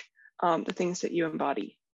church, the things that you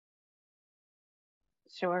embody?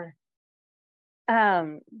 Sure.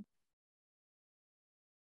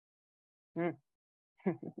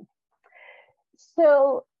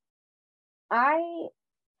 So I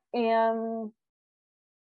am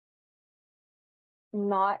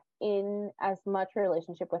not in as much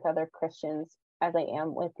relationship with other Christians as I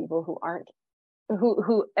am with people who aren't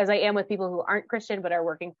Christian but are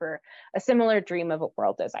working for a similar dream of a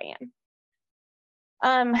world as I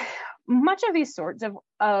am. Much of these sorts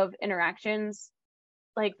of interactions,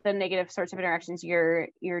 like the negative sorts of interactions you're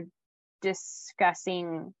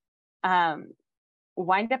discussing,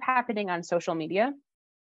 wind up happening on social media,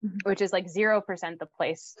 which is like 0% the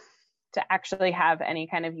place to actually have any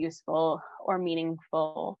kind of useful or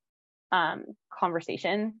meaningful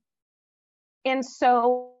conversation. And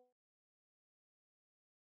so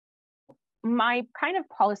my kind of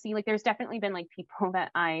policy, like there's definitely been like people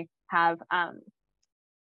that I have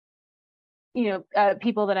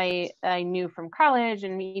people that I knew from college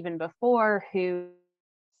and even before who.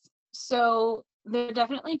 So there are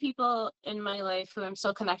definitely people in my life who I'm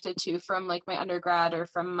still connected to from like my undergrad or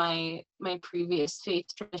from my previous faith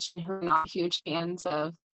tradition who are not huge fans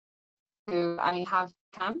of who I have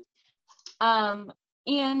become.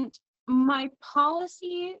 And my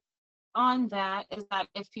policy on that is that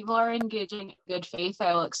if people are engaging in good faith,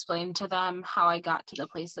 I will explain to them how I got to the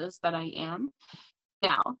places that I am.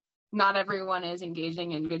 Now, not everyone is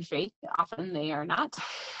engaging in good faith. Often they are not.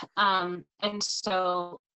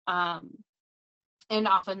 And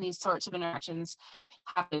often these sorts of interactions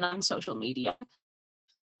happen on social media.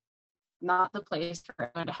 Not the place for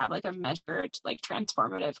everyone to have like a measured, like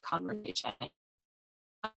transformative conversation.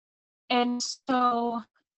 And so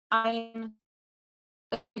I'm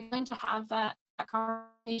going to have that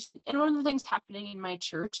conversation. And one of the things happening in my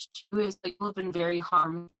church too is like people have been very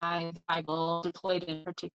harmed by the Bible deployed in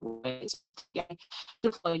particular ways.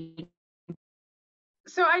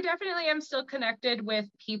 So I definitely am still connected with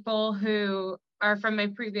people who are from my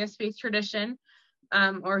previous faith tradition,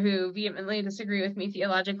 or who vehemently disagree with me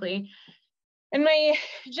theologically. And my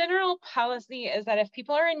general policy is that if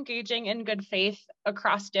people are engaging in good faith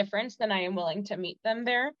across difference, then I am willing to meet them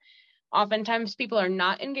there. Oftentimes people are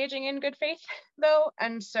not engaging in good faith though.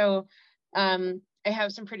 And so I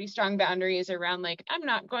have some pretty strong boundaries around like, I'm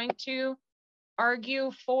not going to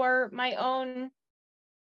argue for my own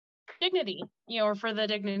dignity, or for the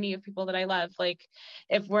dignity of people that I love. Like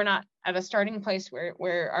if we're not at a starting place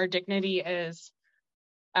where our dignity is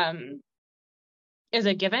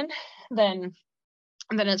a given, then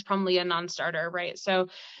it's probably a non-starter, right? So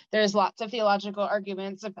there's lots of theological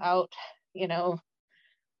arguments about,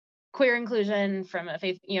 queer inclusion from a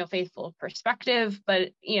faithful perspective,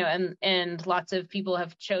 but and lots of people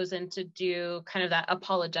have chosen to do kind of that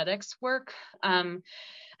apologetics work, and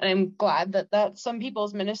I'm glad that that's some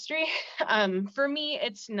people's ministry. For me,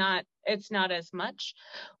 it's not as much.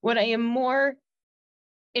 What I am more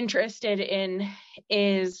interested in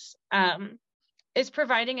is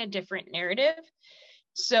providing a different narrative.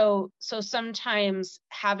 So sometimes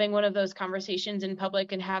having one of those conversations in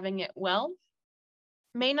public and having it well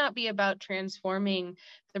may not be about transforming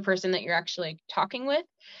the person that you're actually talking with,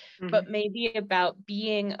 but maybe about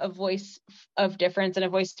being a voice of difference and a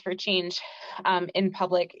voice for change in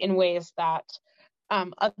public in ways that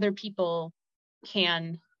other people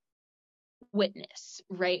can witness,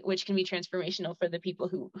 right? Which can be transformational for the people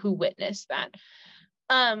who witness that.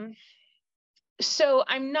 So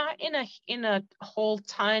I'm not in a whole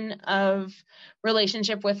ton of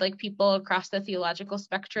relationship with like people across the theological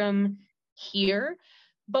spectrum here,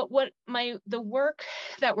 but the work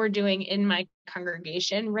that we're doing in my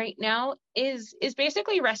congregation right now is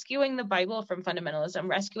basically rescuing the Bible from fundamentalism,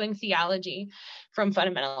 rescuing theology from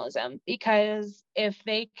fundamentalism, because if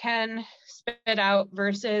they can spit out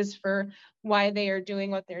verses for why they are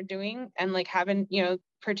doing what they're doing and like having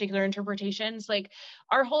particular interpretations, like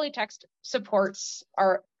our holy text supports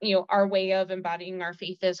our way of embodying our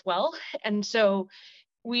faith as well. And so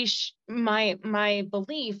my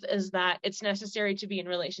belief is that it's necessary to be in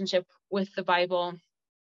relationship with the Bible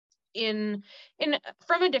in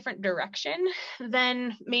from a different direction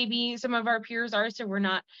than maybe some of our peers are. So we're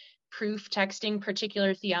not proof texting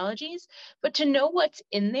particular theologies, but to know what's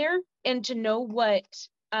in there and to know what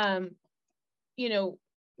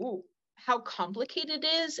how complicated it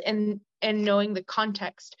is and knowing the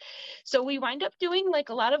context. So we wind up doing like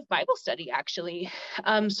a lot of Bible study actually,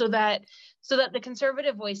 so that the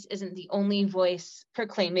conservative voice isn't the only voice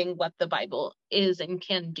proclaiming what the Bible is and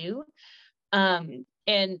can do. And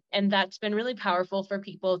that's been really powerful for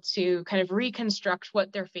people to kind of reconstruct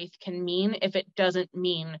what their faith can mean if it doesn't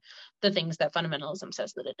mean the things that fundamentalism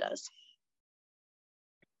says that it does.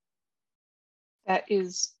 That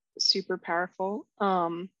is super powerful.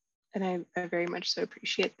 And I very much so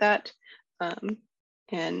appreciate that. The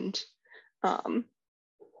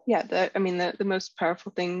most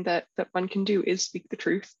powerful thing that one can do is speak the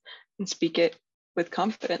truth and speak it with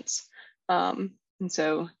confidence. And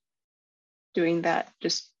so doing that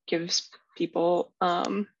just gives people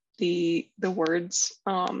the words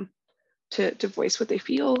to voice what they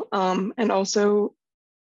feel. And also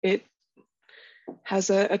it has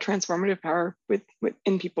a transformative power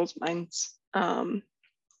in people's minds. I'm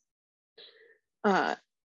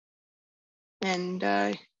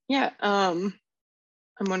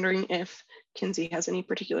wondering if Kinsey has any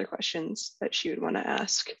particular questions that she would want to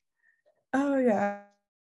ask. Oh yeah,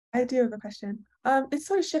 I do have a question. It's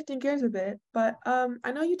sort of shifting gears a bit, but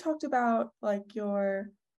I know you talked about like your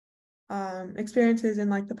experiences in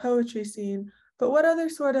like the poetry scene, But what other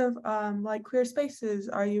sort of like queer spaces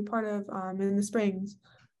are you part of in the Springs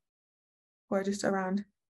or just around?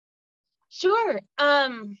 Sure.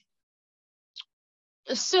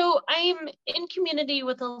 So I'm in community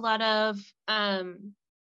with a lot of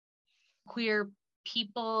queer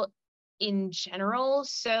people in general.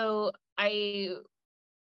 So I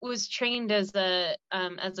was trained as a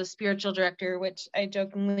spiritual director, which I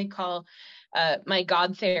jokingly call my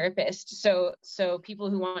God therapist. So people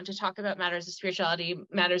who want to talk about matters of spirituality,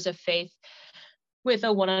 matters of faith, with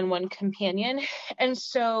a one-on-one companion. And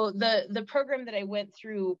so the program that I went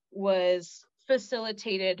through was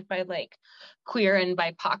facilitated by like queer and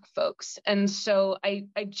BIPOC folks. And so I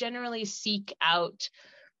generally seek out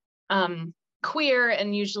queer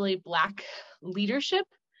and usually Black leadership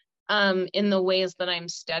in the ways that I'm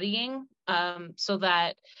studying, and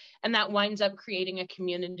that winds up creating a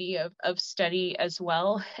community of study as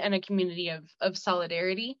well, and a community of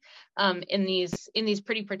solidarity in these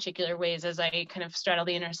pretty particular ways as I kind of straddle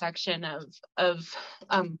the intersection of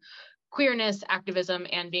queerness, activism,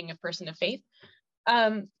 and being a person of faith.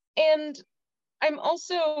 And I'm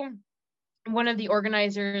also one of the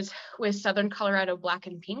organizers with Southern Colorado Black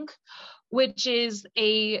and Pink, which is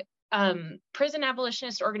a prison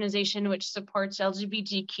abolitionist organization which supports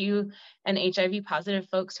LGBTQ and HIV positive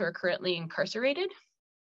folks who are currently incarcerated.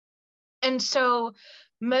 And so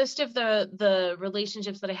most of the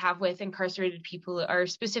relationships that I have with incarcerated people are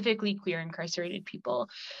specifically queer incarcerated people.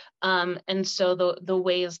 And so the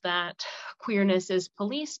ways that queerness is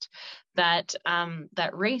policed, that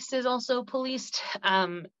race is also policed,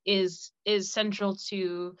 is central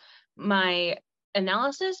to my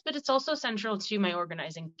analysis, but it's also central to my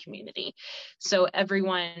organizing community. So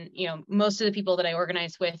everyone, most of the people that I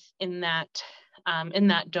organize with in that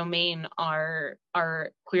domain are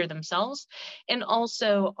queer themselves, and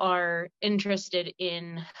also are interested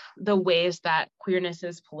in the ways that queerness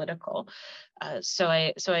is political. So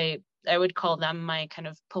I would call them my kind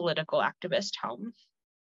of political activist home.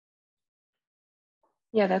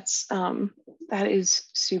 Yeah, that is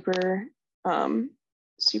super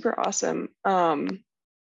super awesome. I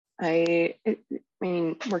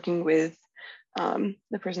mean, working with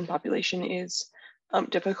the prison population is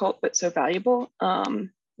difficult, but so valuable, the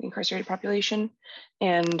incarcerated population.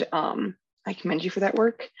 And I commend you for that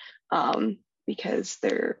work, because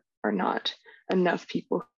there are not enough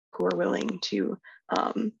people who are willing to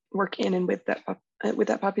work in and with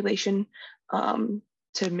that population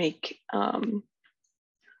to make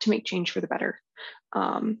change for the better.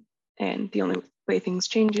 And the only way things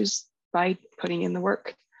change is by putting in the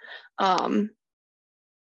work. Yeah,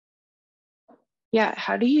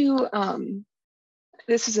 how do you,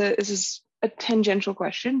 this is a tangential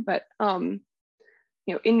question, but in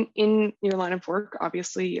your line of work,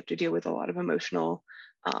 obviously you have to deal with a lot of emotional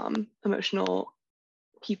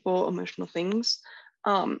people, emotional things.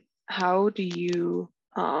 How do you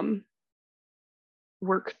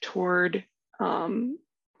work toward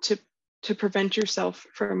to prevent yourself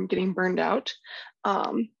from getting burned out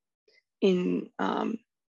in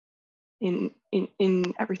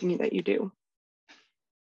everything that you do?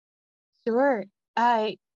 Sure.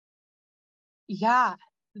 The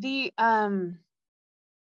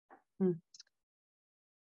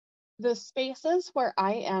spaces where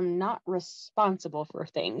I am not responsible for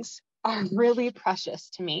things are really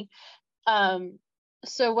precious to me.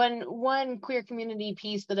 So one queer community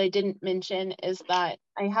piece that I didn't mention is that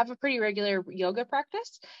I have a pretty regular yoga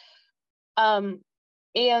practice. And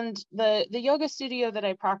the yoga studio that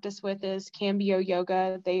I practice with is Cambio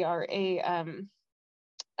Yoga. They are a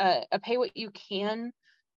pay what you can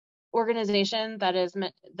organization that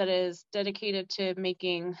is dedicated to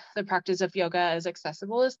making the practice of yoga as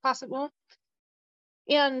accessible as possible.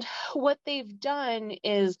 And what they've done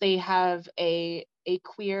is they have a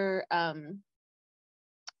queer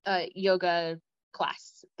yoga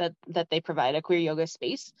class that they provide, a queer yoga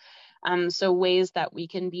space. So ways that we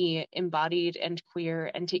can be embodied and queer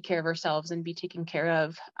and take care of ourselves and be taken care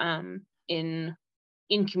of in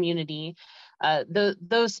community.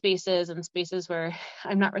 Those spaces and spaces where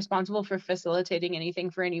I'm not responsible for facilitating anything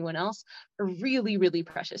for anyone else are really, really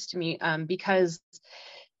precious to me, because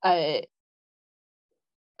the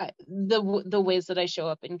ways that I show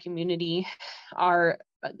up in community are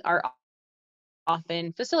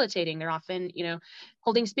often facilitating, they're often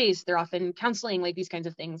holding space, they're often counseling, like these kinds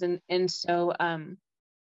of things. And so I'm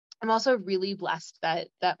also really blessed that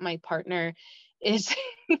my partner is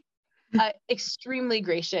extremely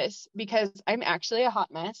gracious, because I'm actually a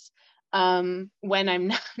hot mess when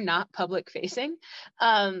I'm not public facing.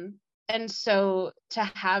 And so to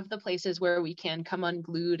have the places where we can come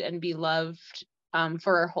unglued and be loved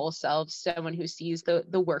for our whole selves, someone who sees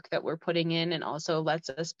the work that we're putting in and also lets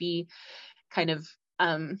us be kind of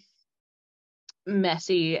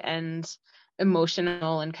messy and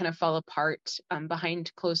emotional and kind of fall apart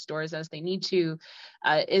behind closed doors as they need to,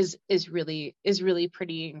 is really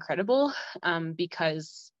pretty incredible,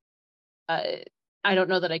 because I don't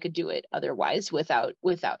know that I could do it otherwise without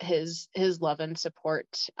his love and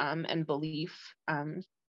support and belief.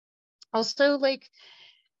 Also, like,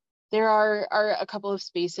 there are a couple of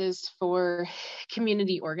spaces for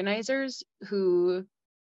community organizers who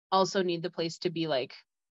also need the place to be like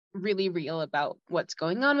really real about what's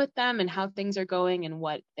going on with them and how things are going and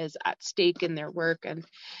what is at stake in their work.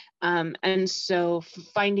 And so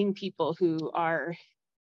finding people who are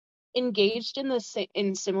engaged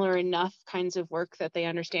in similar enough kinds of work that they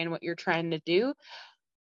understand what you're trying to do,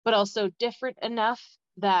 but also different enough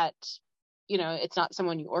that, you know, it's not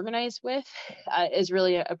someone you organize with, is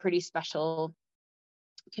really a pretty special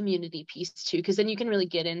community piece too, because then you can really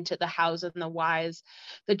get into the hows and the whys,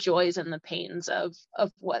 the joys and the pains of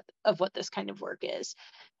what this kind of work is,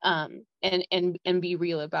 and be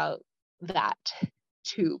real about that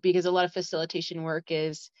too, because a lot of facilitation work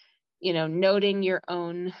is, you know, noting your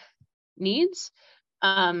own needs,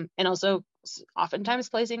 and also oftentimes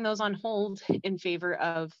placing those on hold in favor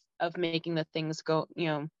of making the things go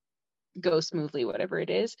smoothly, whatever it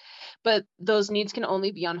is. But those needs can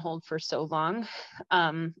only be on hold for so long.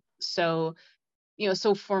 So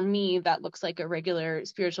for me, that looks like a regular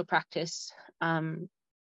spiritual practice,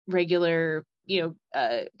 regular,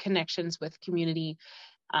 connections with community,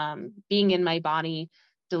 being in my body,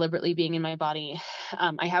 deliberately being in my body.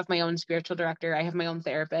 I have my own spiritual director. I have my own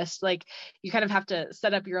therapist. Like, you kind of have to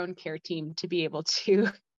set up your own care team to be able to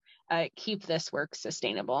keep this work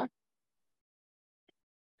sustainable.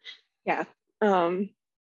 Yeah. Doing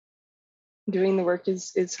the work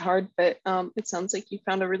is hard, but it sounds like you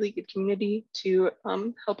found a really good community to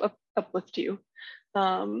help uplift you,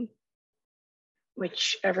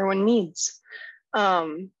 which everyone needs.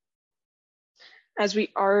 As we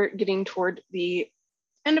are getting toward the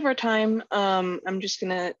end of our time, I'm just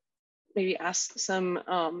gonna maybe ask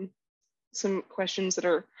some questions that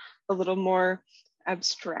are a little more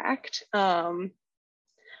abstract.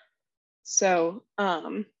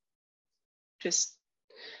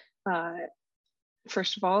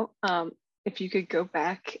 First of all, if you could go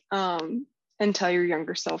back and tell your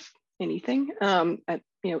younger self anything, at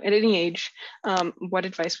any age, what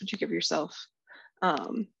advice would you give yourself?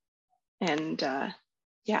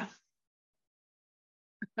 Yeah.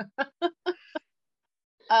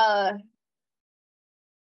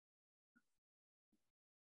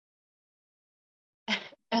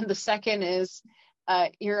 And the second is,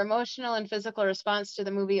 your emotional and physical response to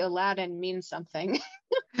the movie Aladdin means something.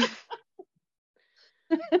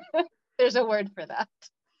 There's a word for that.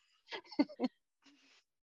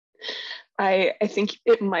 I think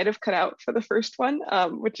it might have cut out for the first one,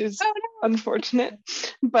 which is unfortunate.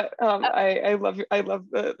 But I love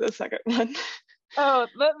the second one. Oh,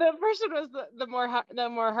 the first one was the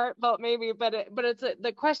more heartfelt maybe, but it's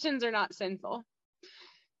the questions are not sinful.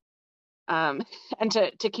 And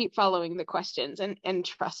to keep following the questions and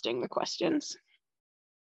trusting the questions.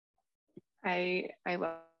 I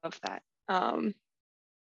love that.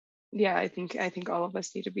 Yeah, I think all of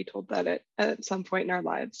us need to be told that at some point in our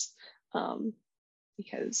lives,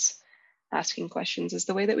 because asking questions is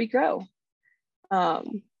the way that we grow.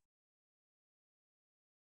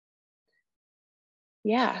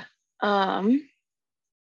 Yeah.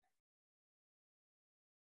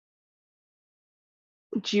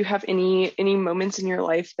 Do you have any moments in your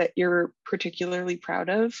life that you're particularly proud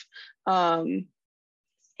of? And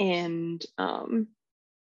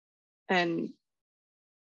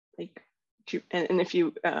like, if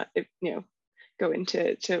you go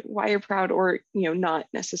into why you're proud, or not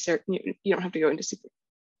necessarily, you don't have to go into super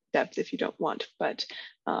depth if you don't want, but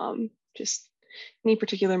just any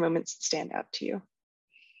particular moments that stand out to you.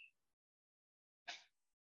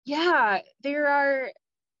 Yeah, there are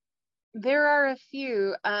a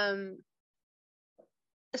few.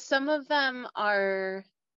 Some of them are,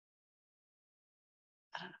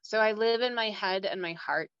 so I live in my head and my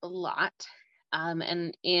heart a lot.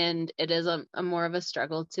 And it is a more of a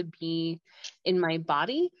struggle to be in my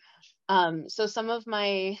body. So some of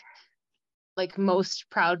my like most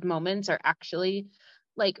proud moments are actually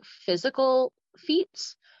like physical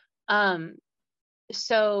feats.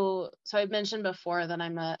 So I've mentioned before that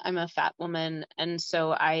I'm a fat woman, and so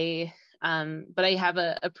but I have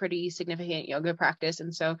a pretty significant yoga practice,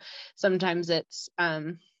 and so sometimes it's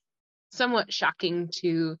somewhat shocking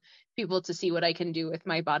to people to see what I can do with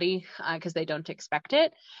my body, because they don't expect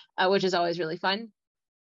it, which is always really fun.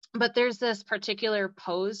 But there's this particular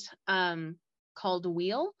pose called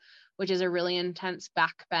wheel, which is a really intense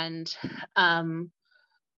back bend. And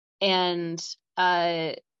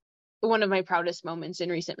one of my proudest moments in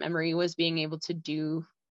recent memory was being able to do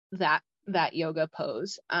that yoga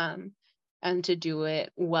pose, and to do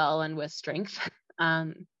it well and with strength.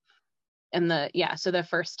 So the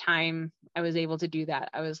first time I was able to do that,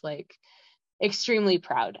 I was like extremely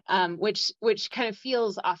proud, which kind of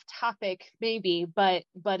feels off topic maybe, but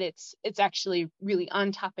it's actually really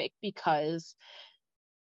on topic, because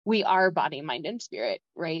we are body, mind, and spirit,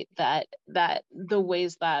 right? That the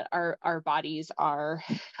ways that our bodies are,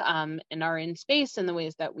 and are in space, and the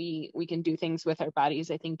ways that we can do things with our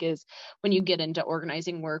bodies, I think, is when you get into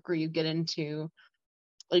organizing work, or you get into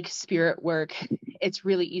like spirit work, it's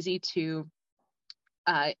really easy to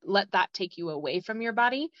let that take you away from your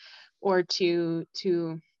body, or to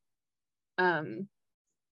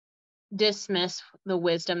dismiss the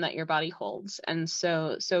wisdom that your body holds. And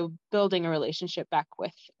so building a relationship back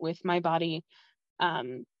with my body,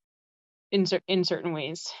 in certain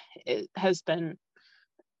ways, it has been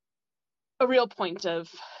a real point of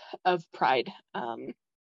pride. And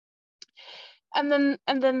then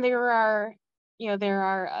there are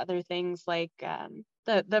other things like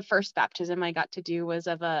the first baptism I got to do was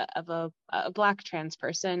of a Black trans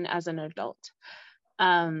person as an adult.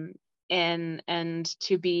 And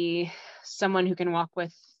to be someone who can walk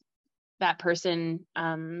with that person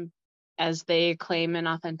as they claim an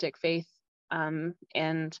authentic faith,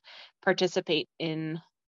 and participate in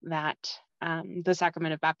that, the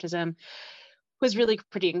sacrament of baptism, was really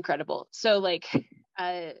pretty incredible. So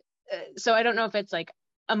so I don't know if it's like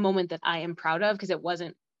a moment that I am proud of, because it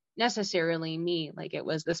wasn't necessarily me, like it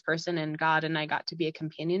was this person and God, and I got to be a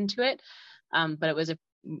companion to it. But it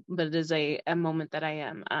is a moment that I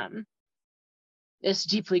am is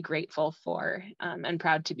deeply grateful for, and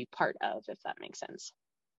proud to be part of, if that makes sense.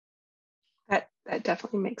 That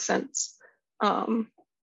definitely makes sense. And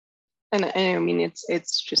I mean,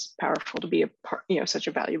 it's just powerful to be a part, such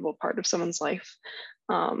a valuable part of someone's life,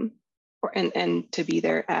 and to be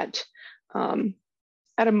there at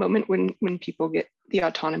a moment when people get the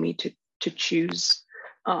autonomy to choose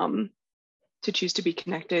to be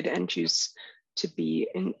connected, and choose to be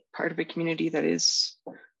in part of a community that is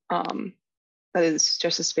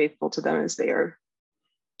just as faithful to them as they are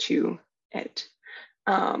to it.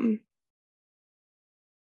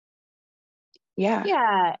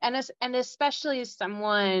 Yeah, and especially as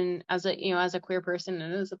someone, as a queer person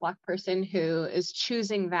and as a Black person who is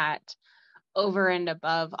choosing that over and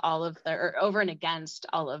above all of or over and against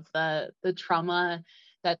all of the trauma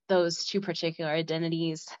that those two particular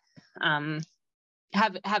identities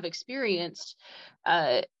have experienced,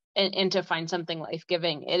 and to find something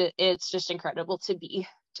life-giving. It's just incredible to be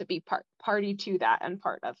party to that and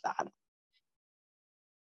part of that.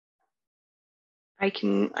 I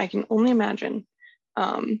can only imagine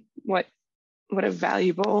what a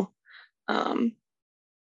valuable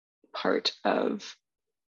part of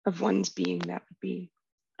one's being that would be.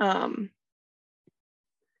 I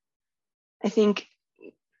think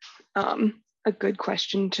a good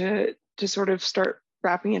question to sort of start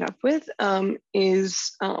wrapping it up with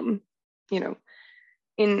is, in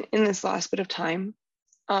this last bit of time,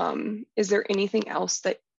 is there anything else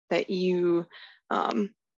that you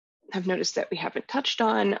have noticed that we haven't touched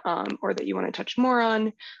on, or that you want to touch more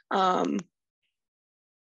on,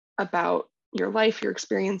 about your life, your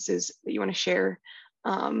experiences, that you want to share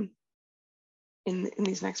in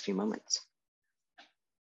these next few moments?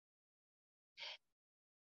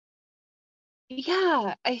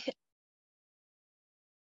 Yeah,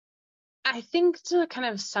 I think to kind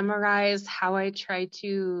of summarize how I try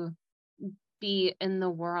to be in the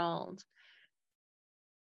world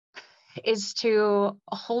is to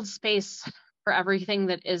hold space for everything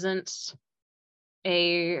that isn't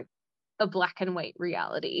a black and white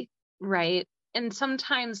reality, right? And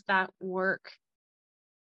sometimes that work,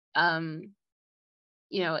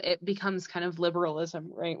 it becomes kind of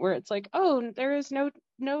liberalism, right? Where it's like, oh, there is no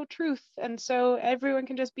truth, and so everyone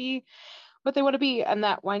can just be what they want to be, and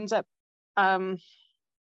that winds up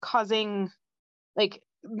causing, like,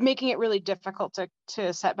 making it really difficult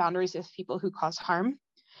to set boundaries with people who cause harm.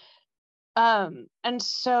 And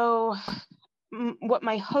so what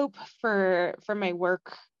my hope for my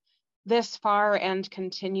work this far and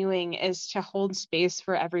continuing is to hold space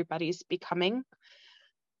for everybody's becoming,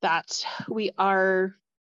 that we are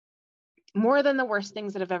more than the worst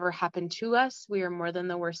things that have ever happened to us. We are more than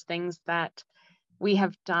the worst things that we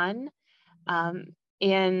have done.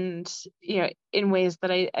 and in ways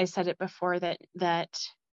that I said it before, that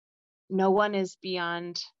no one is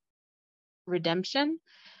beyond redemption,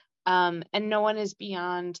 and no one is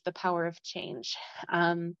beyond the power of change.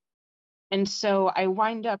 And so I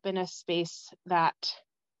wind up in a space that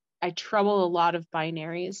I trouble a lot of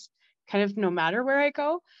binaries, kind of no matter where I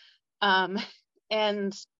go. And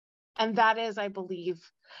that is, I believe,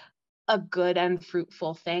 a good and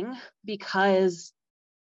fruitful thing, because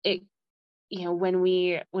it, when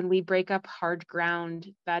we break up hard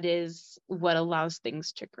ground, that is what allows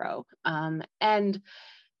things to grow. And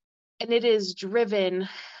it is driven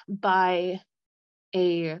by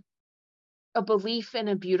a belief in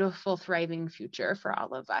a beautiful, thriving future for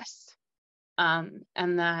all of us. And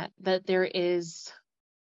that there is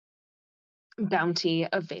bounty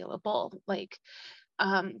available, like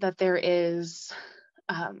that there is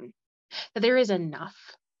enough,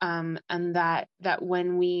 and that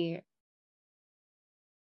when we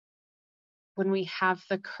have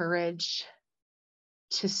the courage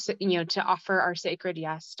to offer our sacred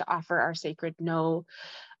yes, to offer our sacred no,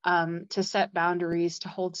 to set boundaries, to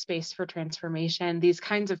hold space for transformation, these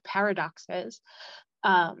kinds of paradoxes,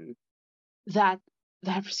 that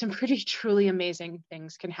some pretty truly amazing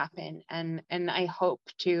things can happen. And I hope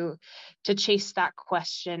to chase that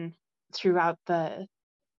question throughout the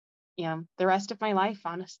rest of my life.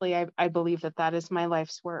 Honestly, I believe that is my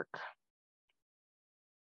life's work.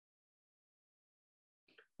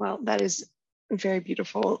 Well, that is very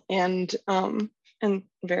beautiful and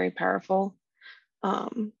very powerful.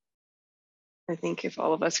 I think if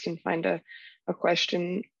all of us can find a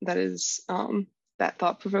question that is that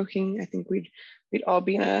thought-provoking, I think we'd all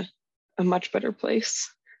be in a much better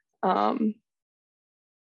place.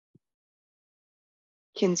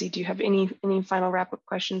 Kinsey, do you have any final wrap-up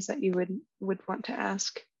questions that you would want to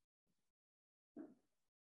ask?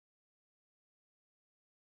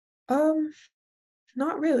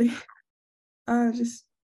 Not really. Just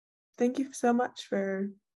thank you so much for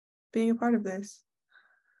being a part of this.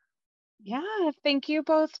 Yeah, thank you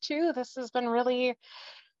both too. This has been really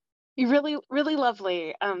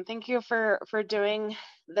lovely. Thank you for doing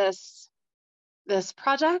this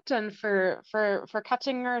project, and for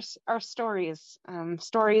catching our stories.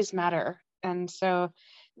 Stories matter, and so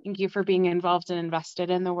thank you for being involved and invested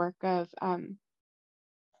in the work of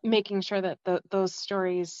making sure that those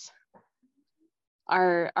stories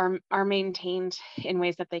are maintained in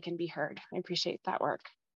ways that they can be heard. I appreciate that work.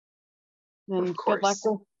 And good luck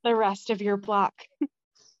with the rest of your block.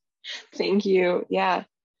 Thank you. Yeah.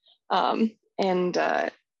 And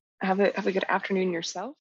have a good afternoon yourself.